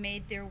or have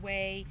made their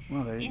way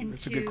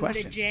that's a good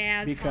question. The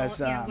jazz because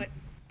hall,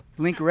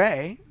 Link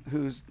Ray,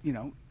 who's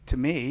to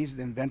me, he's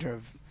the inventor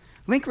of.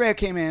 Link Ray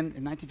came in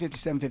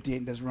 1957-58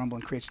 and does rumble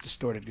and creates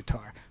distorted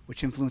guitar,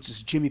 which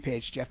influences Jimmy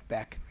Page, Jeff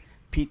Beck,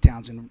 Pete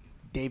Townsend,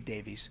 Dave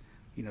Davies,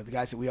 the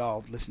guys that we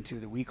all listen to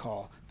that we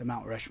call the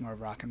Mount Rushmore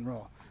of rock and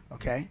roll.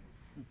 Okay,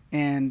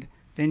 and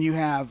then you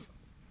have.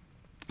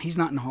 He's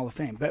not in the Hall of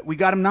Fame, but we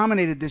got him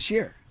nominated this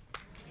year.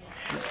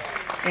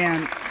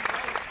 And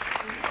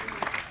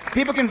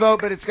people can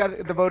vote, but it's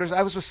got the voters.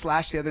 I was with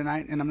Slash the other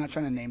night, and I'm not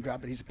trying to name drop,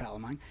 but he's a pal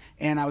of mine.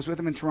 And I was with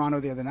him in Toronto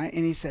the other night,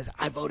 and he says,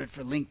 I voted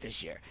for Link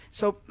this year.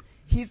 So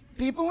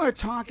people are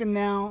talking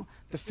now,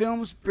 the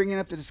film's bringing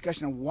up the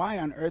discussion of why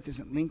on earth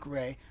isn't Link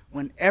Ray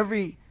when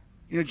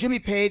Jimmy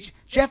Page,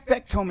 Jeff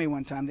Beck told me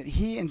one time that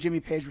he and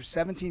Jimmy Page were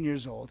 17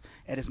 years old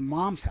at his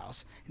mom's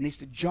house, and they used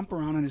to jump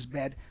around on his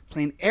bed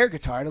playing air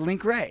guitar to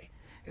Link Ray.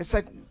 It's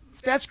like,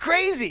 that's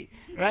crazy,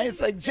 right?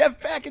 It's like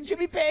Jeff Beck and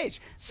Jimmy Page.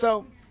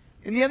 So,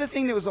 and the other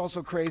thing that was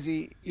also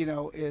crazy,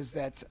 is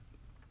that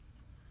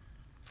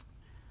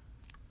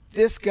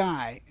this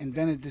guy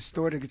invented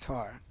distorted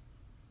guitar,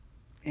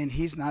 and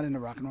he's not in the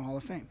Rock and Roll Hall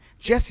of Fame.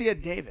 Jesse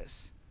Ed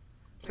Davis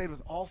played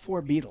with all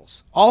four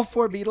Beatles. All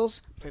four Beatles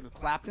played with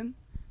Clapton,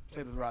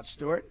 played with Rod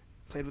Stewart,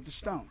 played with the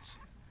Stones.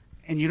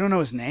 And you don't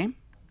know his name?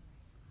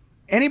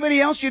 Anybody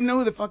else, you'd know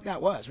who the fuck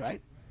that was, right?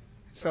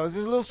 So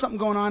there's a little something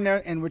going on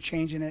there, and we're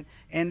changing it,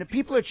 and the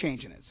people are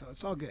changing it, so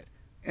it's all good.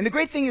 And the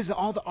great thing is that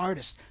all the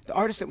artists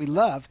that we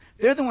love,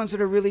 they're the ones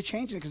that are really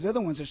changing it because they're the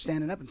ones that are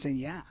standing up and saying,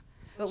 yeah.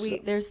 But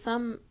there's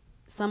some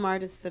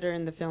artists that are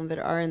in the film that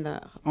are in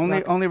the...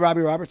 Only Robbie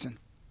Robertson.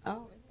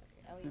 Oh,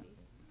 LEDs.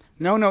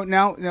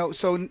 No.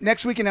 So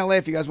next week in LA,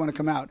 if you guys want to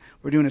come out,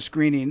 we're doing a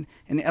screening,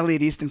 and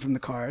Elliot Easton from The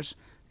Cars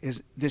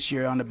is this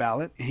year on the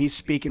ballot, and he's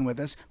speaking with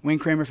us. Wayne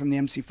Kramer from the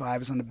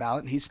MC5 is on the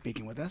ballot, and he's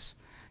speaking with us.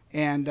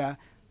 And...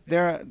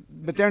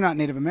 they're not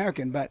Native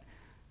American, but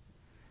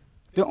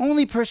the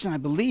only person I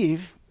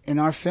believe in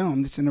our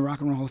film that's in the Rock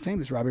and Roll Hall of Fame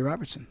is Robbie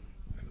Robertson.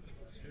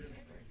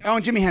 Oh,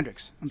 and Jimi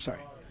Hendrix. I'm sorry.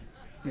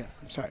 Yeah,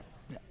 I'm sorry.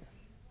 Yeah.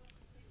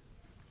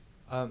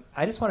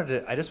 I just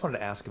wanted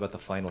to ask about the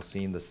final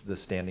scene, the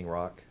Standing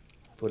Rock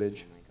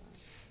footage.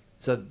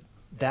 So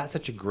that's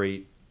such a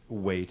great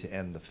way to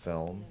end the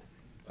film.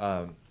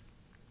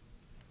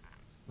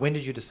 When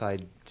did you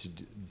decide to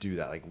do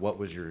that? Like, what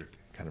was your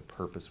kind of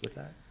purpose with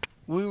that?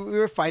 We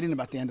were fighting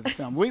about the end of the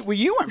film.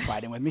 You weren't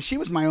fighting with me. She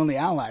was my only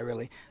ally,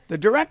 really. The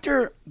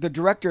director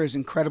is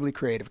incredibly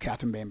creative,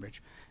 Catherine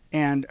Bainbridge.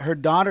 And her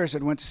daughters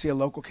had went to see a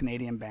local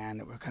Canadian band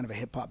that were kind of a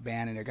hip-hop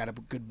band, and they got a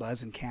good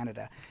buzz in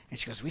Canada. And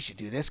she goes, we should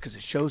do this because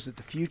it shows that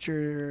the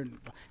future. And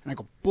I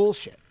go,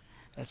 bullshit.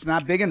 That's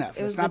not big enough.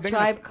 It was not the big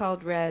Tribe enough.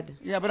 Called Red.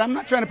 Yeah, but I'm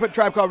not trying to put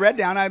Tribe Called Red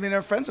down. I mean,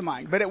 they're friends of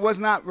mine. But it was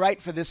not right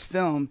for this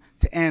film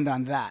to end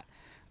on that.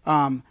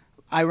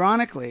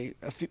 Ironically,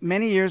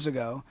 many years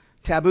ago,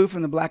 Taboo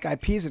from the Black Eyed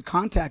Peas had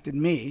contacted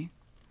me,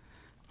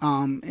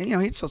 and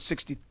he'd sold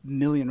 60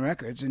 million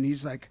records, and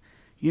he's like,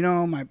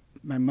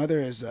 my mother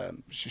is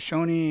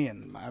Shoshone,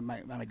 and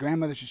my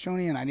grandmother's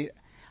Shoshone, and I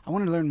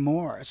want to learn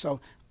more. So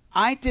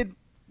I did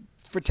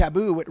for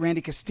Taboo what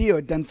Randy Castillo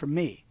had done for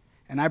me.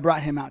 And I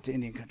brought him out to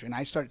Indian country, and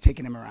I started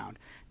taking him around.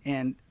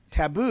 And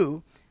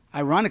Taboo,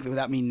 ironically,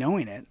 without me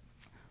knowing it,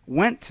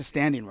 went to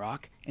Standing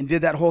Rock and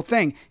did that whole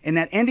thing. And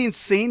that ending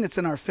scene that's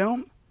in our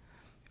film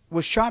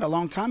was shot a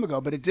long time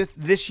ago, but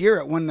this year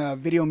it won the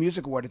Video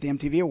Music Award at the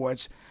MTV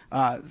Awards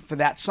for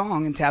that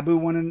song, and Taboo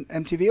won an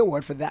MTV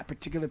Award for that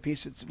particular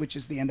piece, which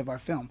is the end of our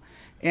film.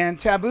 And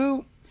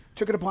Taboo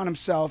took it upon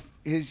himself.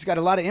 He's got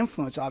a lot of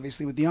influence,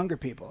 obviously, with the younger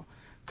people,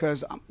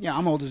 because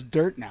I'm old as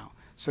dirt now.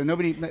 So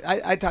nobody,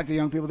 I talk to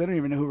young people, they don't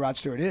even know who Rod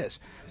Stewart is.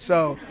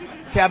 So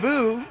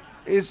Taboo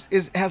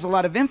has a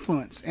lot of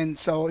influence, and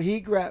so he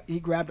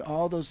grabbed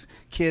all those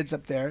kids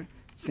up there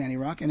at Standing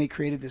Rock, and he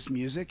created this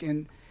music,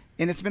 and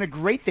it's been a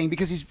great thing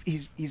because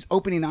he's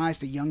opening eyes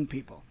to young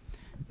people.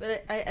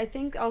 But I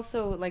think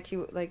also,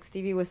 like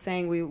Stevie was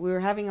saying, we were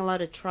having a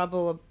lot of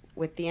trouble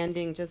with the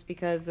ending just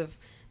because of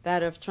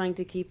trying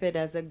to keep it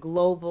as a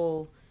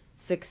global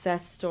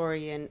success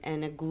story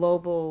and a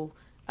global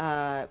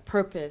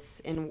purpose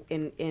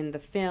in the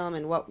film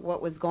and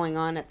what was going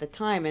on at the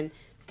time. And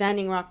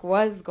Standing Rock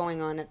was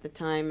going on at the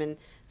time, and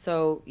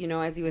so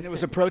as he was, it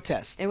was a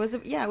protest. It was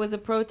a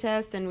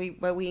protest, and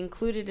we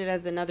included it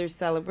as another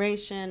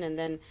celebration. And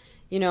then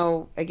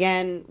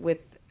again with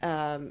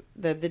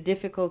the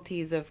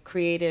difficulties of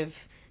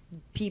creative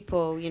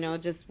people,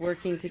 just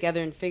working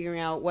together and figuring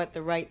out what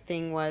the right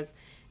thing was.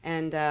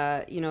 And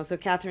so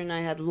Catherine and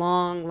I had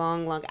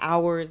long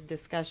hours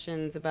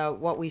discussions about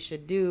what we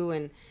should do,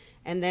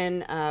 and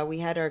then we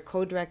had our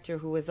co-director,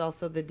 who was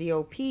also the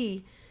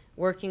DOP,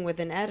 working with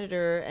an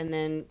editor, and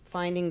then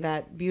finding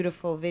that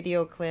beautiful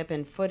video clip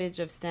and footage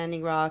of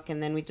Standing Rock,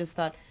 and then we just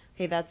thought,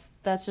 okay, that's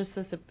just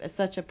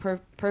such a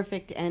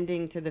perfect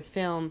ending to the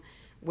film,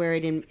 where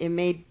it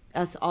made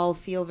us all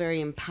feel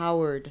very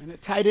empowered. And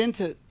it tied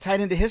into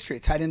history.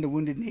 It tied into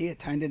Wounded Knee. It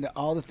tied into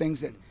all the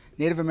things that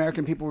Native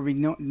American people were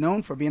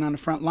known for, being on the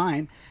front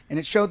line, and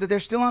it showed that they're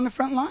still on the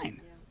front line.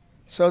 Yeah.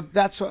 So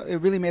that's what it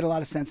really made a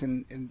lot of sense,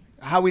 and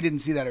how we didn't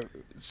see that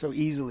so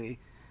easily,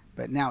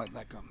 but now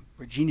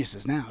we're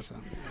geniuses now. So.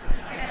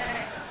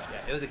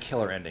 Yeah, it was a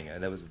killer ending,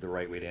 and that was the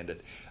right way to end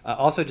it.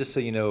 Also, just so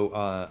you know,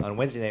 on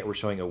Wednesday night we're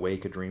showing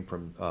Awake, a Dream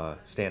from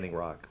Standing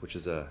Rock, which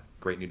is a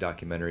great new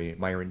documentary.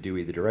 Myron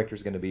Dewey, the director,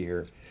 is going to be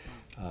here.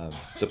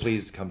 So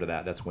please come to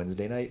that. That's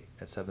Wednesday night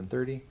at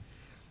 7:30.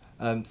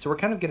 So we're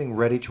kind of getting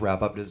ready to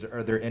wrap up.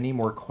 Are there any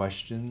more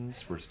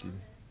questions for Steve?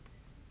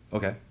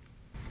 Okay.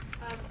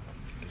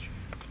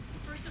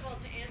 First of all,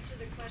 to answer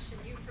the question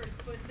you first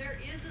put, there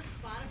is a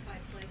Spotify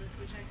playlist,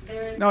 which I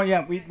started. No,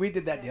 yeah, we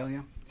did that deal,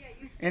 yeah.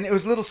 And it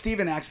was little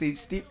Steven, actually.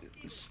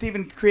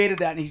 Steven created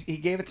that, and he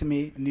gave it to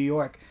me in New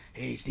York.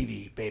 Hey,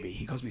 Stevie, baby.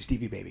 He calls me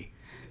Stevie, baby.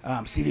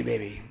 Stevie,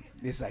 baby.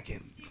 It's like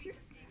him.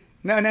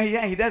 No,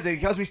 yeah, he does it.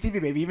 He calls me Stevie,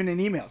 baby, even in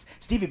emails.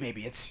 Stevie,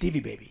 baby. It's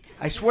Stevie, baby.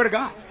 I swear to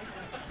God.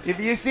 If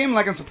you see him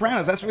like on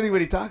Sopranos, that's really what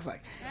he talks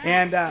like.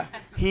 And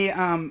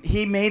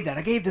he made that.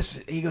 I gave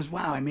this. He goes,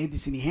 wow, I made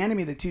this, and he handed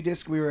me the 2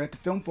 discs. We were at the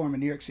Film Forum in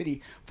New York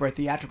City for a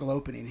theatrical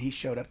opening, and he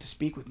showed up to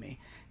speak with me,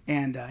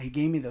 and he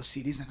gave me those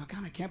CDs. And I go,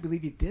 God, I can't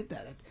believe you did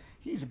that.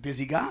 He's a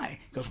busy guy.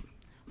 He goes,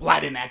 well, I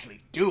didn't actually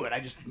do it. I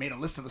just made a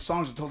list of the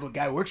songs and told the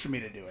guy who works for me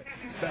to do it.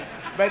 So,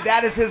 but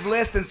that is his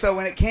list, and so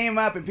when it came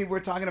up and people were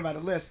talking about a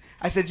list,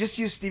 I said, just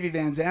use Stevie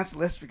Van Zant's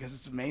list because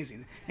it's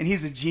amazing, and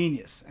he's a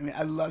genius. I mean,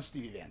 I love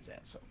Stevie Van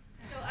Zant. So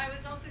I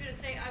was also going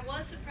to say, I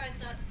was surprised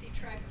not to see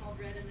Tribe Called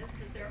Red in this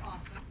because they're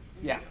awesome.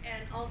 Yeah.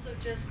 And also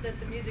just that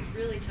the music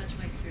really touched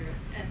my spirit,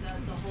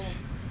 and the whole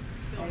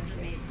film is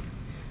amazing.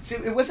 See,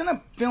 it wasn't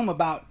a film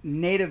about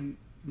Native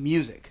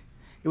music.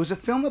 It was a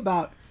film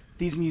about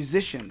these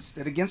musicians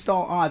that, against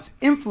all odds,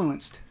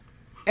 influenced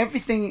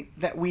everything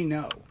that we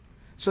know.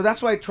 So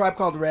that's why Tribe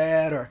Called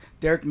Red or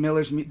Derek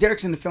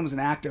Derek's in the film as an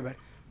actor, but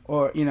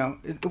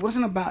it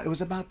wasn't about. It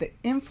was about the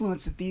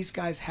influence that these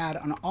guys had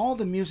on all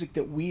the music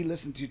that we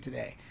listen to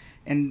today,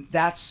 and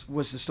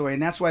was the story.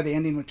 And that's why the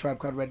ending with Tribe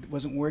Called Red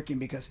wasn't working,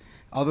 because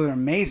although they're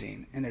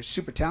amazing and they're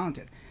super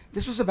talented,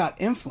 this was about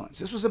influence.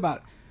 This was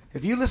about,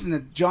 if you listen to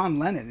John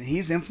Lennon and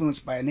he's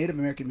influenced by a Native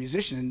American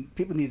musician, and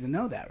people need to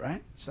know that,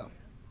 right? So.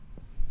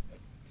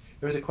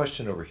 There's a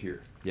question over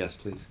here. Yes,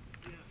 please.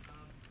 Yeah,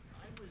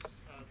 I was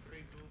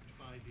very moved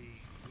by the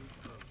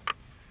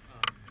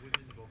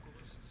group of women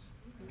vocalists.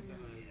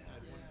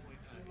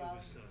 At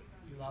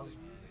one point,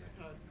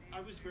 I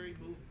was very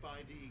moved by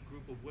the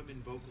group of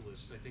women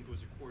vocalists. I think it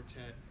was a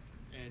quartet,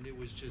 and it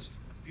was just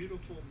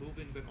beautiful,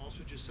 moving, but also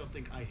just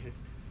something I had,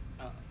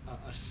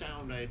 a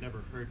sound I had never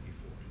heard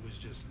before. It was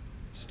just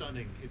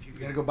stunning. If you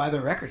gotta go buy their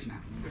records now.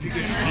 If you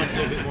could just talk a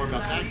little bit more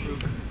about that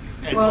group,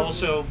 and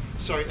also,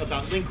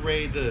 about Link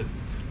Ray, the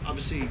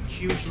obviously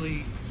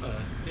hugely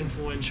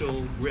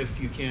influential riff.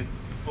 You can't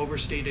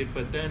overstate it.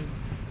 But then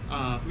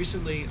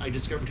recently, I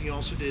discovered he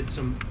also did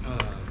some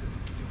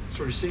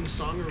sort of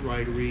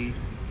sing-songwritery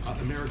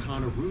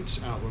Americana roots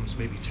albums,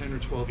 maybe 10 or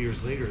 12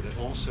 years later, that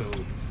also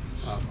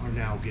are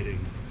now getting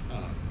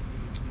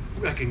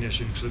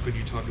recognition. So could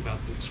you talk about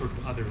the sort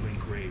of other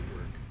Link Ray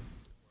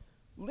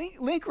work?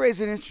 Link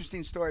Ray's an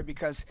interesting story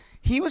because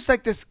he was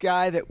like this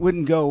guy that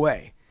wouldn't go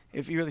away.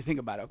 if you really think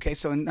about it. Okay,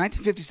 so in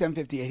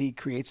 1957-58, he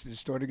creates the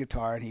distorted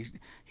guitar, and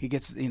he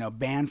gets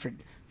banned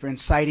for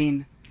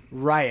inciting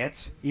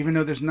riots, even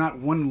though there's not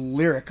one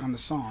lyric on the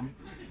song.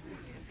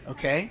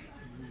 Okay,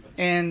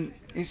 and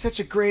he's such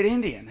a great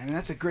Indian. I mean,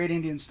 that's a great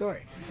Indian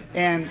story.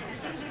 And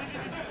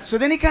so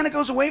then he kind of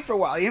goes away for a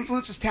while. He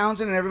influences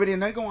Townsend and everybody,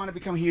 and they go on to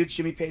become huge.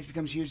 Jimmy Page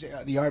becomes huge. The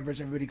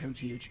Yardbirds, everybody becomes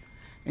huge.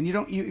 And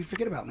you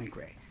forget about Link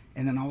Wray.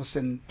 And then all of a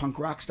sudden, punk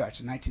rock starts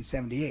in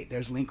 1978.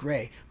 There's Link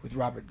Wray with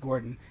Robert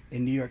Gordon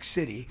in New York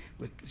City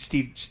with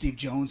Steve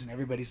Jones and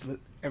everybody.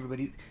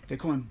 They're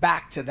going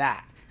back to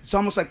that. It's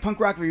almost like punk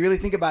rock. If you really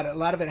think about it, a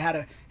lot of it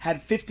had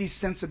 50s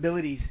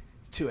sensibilities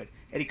to it.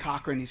 Eddie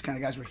Cochran, these kind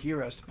of guys were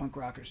heroes to punk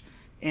rockers.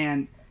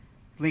 And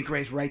Link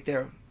Wray's right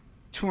there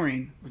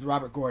touring with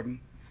Robert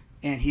Gordon,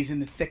 and he's in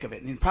the thick of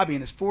it, and probably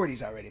in his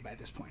 40s already by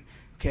this point.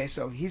 Okay,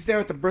 so he's there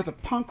at the birth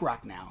of punk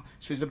rock now.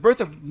 So he's the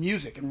birth of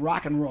music and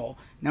rock and roll.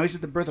 Now he's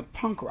at the birth of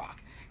punk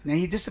rock. And then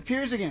he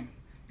disappears again,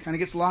 kind of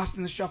gets lost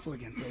in the shuffle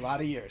again for a lot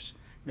of years.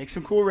 Makes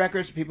some cool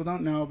records people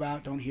don't know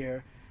about, don't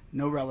hear,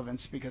 no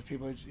relevance because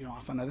people are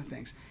off on other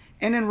things.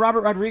 And then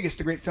Robert Rodriguez,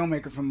 the great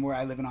filmmaker from where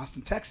I live in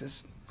Austin,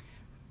 Texas,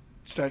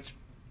 starts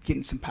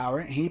getting some power,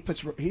 and he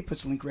puts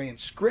Link Wray in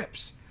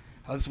scripts.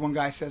 This one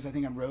guy says, I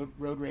think I'm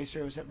Road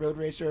Racer. Was that Road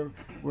Racer?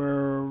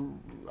 Where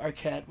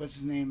Arquette, what's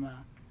his name?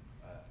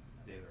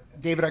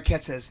 David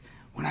Arquette says,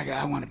 when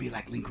I want to be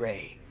like Link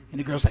Wray. And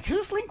the girl's like,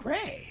 who's Link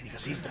Wray? And he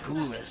goes, he's the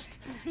coolest.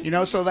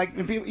 So like,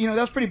 people,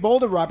 that was pretty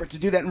bold of Robert to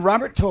do that. And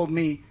Robert told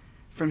me,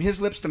 from his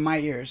lips to my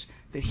ears,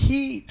 that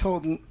he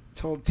told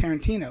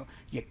Tarantino,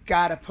 you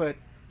got to put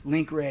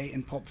Link Wray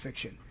in Pulp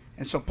Fiction.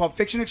 And so Pulp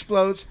Fiction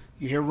explodes,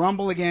 you hear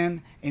Rumble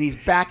again, and he's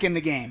back in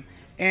the game.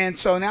 And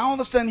so now all of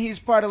a sudden he's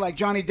part of like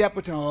Johnny Depp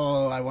with,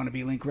 I want to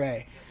be Link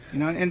Wray.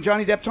 And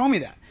Johnny Depp told me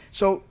that.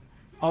 So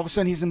all of a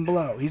sudden he's in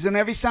Blow. He's in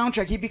every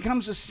soundtrack. He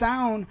becomes a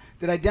sound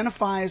that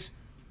identifies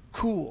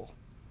cool.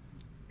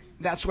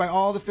 That's why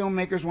all the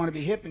filmmakers want to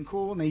be hip and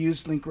cool, and they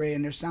use Link Wray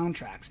in their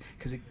soundtracks.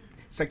 Because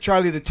it's like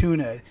Charlie the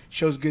Tuna,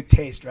 shows good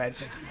taste,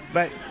 right?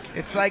 But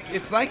it's like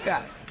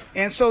that.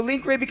 And so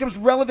Link Wray becomes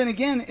relevant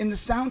again in the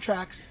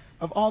soundtracks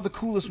of all the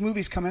coolest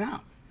movies coming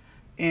out.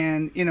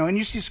 And and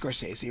you see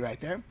Scorsese right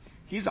there.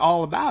 He's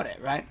all about it,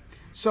 right?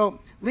 So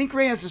Link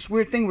Wray has this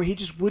weird thing where he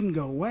just wouldn't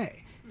go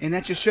away. And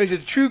that just shows you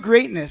the true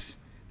greatness.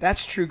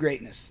 That's true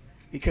greatness.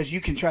 Because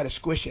you can try to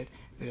squish it,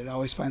 but it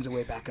always finds a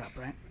way back up,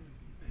 right?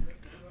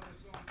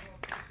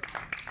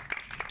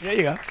 There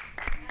you go.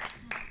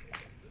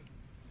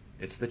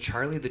 It's the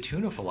Charlie the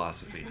Tuna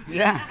philosophy.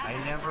 Yeah. I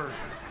never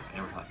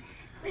thought.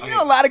 You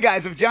know, a lot of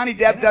guys, if Johnny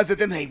Depp does it,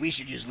 then, hey, we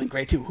should use Link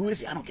Wray too. Who is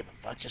he? I don't give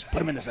a fuck. Just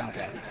put him in the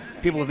soundtrack.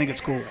 People will think it's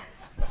cool.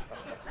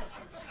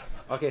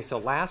 Okay, so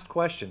last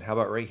question. How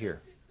about right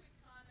here?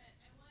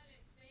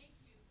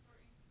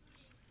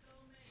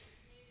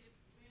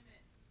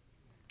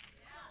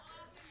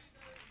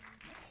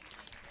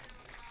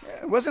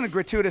 It wasn't a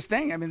gratuitous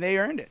thing. I mean, they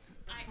earned it.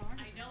 I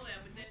know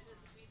that, but that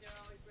doesn't mean they're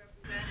always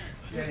represented.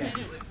 And it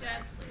was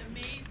just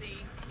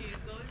amazing to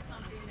go to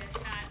something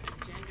that had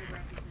a gender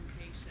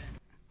representation.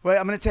 Well,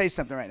 I'm going to tell you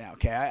something right now,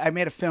 okay? I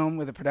made a film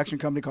with a production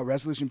company called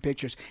Resolution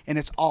Pictures, and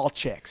it's all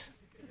chicks.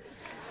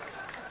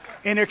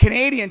 And they're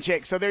Canadian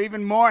chicks, so they're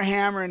even more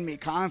hammering me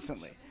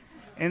constantly.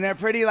 And they're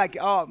pretty like,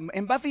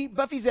 and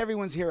Buffy's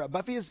everyone's hero.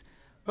 Buffy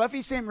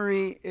St.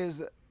 Marie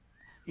is,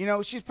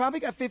 she's probably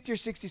got 50 or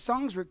 60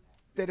 songs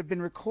that have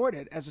been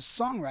recorded as a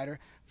songwriter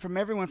from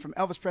everyone from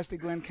Elvis Presley,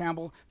 Glenn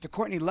Campbell, to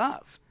Courtney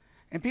Love.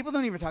 And people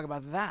don't even talk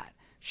about that.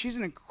 She's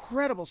an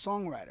incredible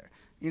songwriter.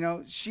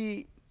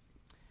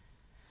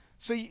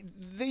 So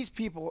these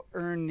people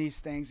earn these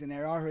things, and they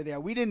are who they are.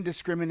 We didn't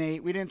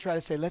discriminate. We didn't try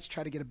to say, let's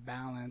try to get a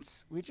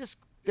balance.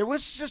 There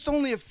was just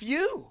only a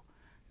few.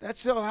 That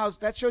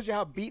shows you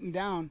how beaten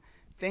down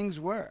things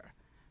were,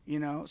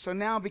 So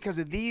now because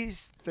of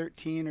these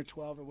 13 or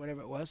 12 or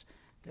whatever it was,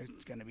 there's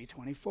going to be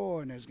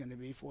 24, and there's going to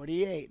be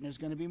 48, and there's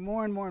going to be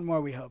more and more and more,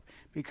 we hope.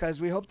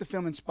 Because we hope the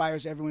film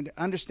inspires everyone to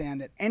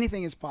understand that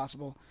anything is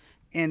possible.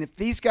 And if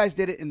these guys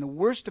did it in the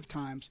worst of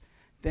times,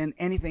 then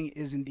anything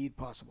is indeed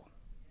possible.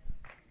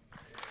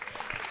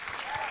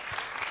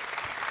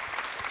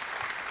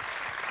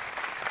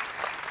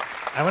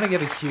 I want to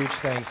give a huge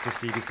thanks to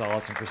Stevie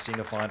Salas and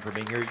Christina Fon for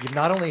being here. You've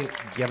not only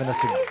given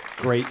us a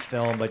great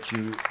film, but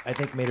you, I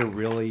think, made a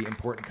really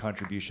important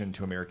contribution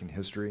to American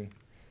history.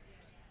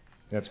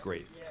 That's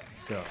great.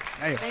 So,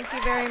 thank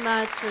you very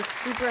much. We're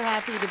super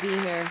happy to be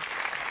here.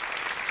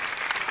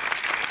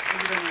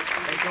 Thank you very much.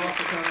 Thank you all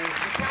for coming.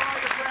 Tell all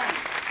your friends.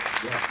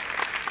 Yes.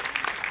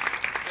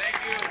 Thank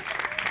you.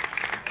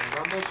 And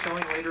Rumble's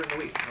showing later in the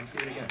week. Come see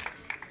it again.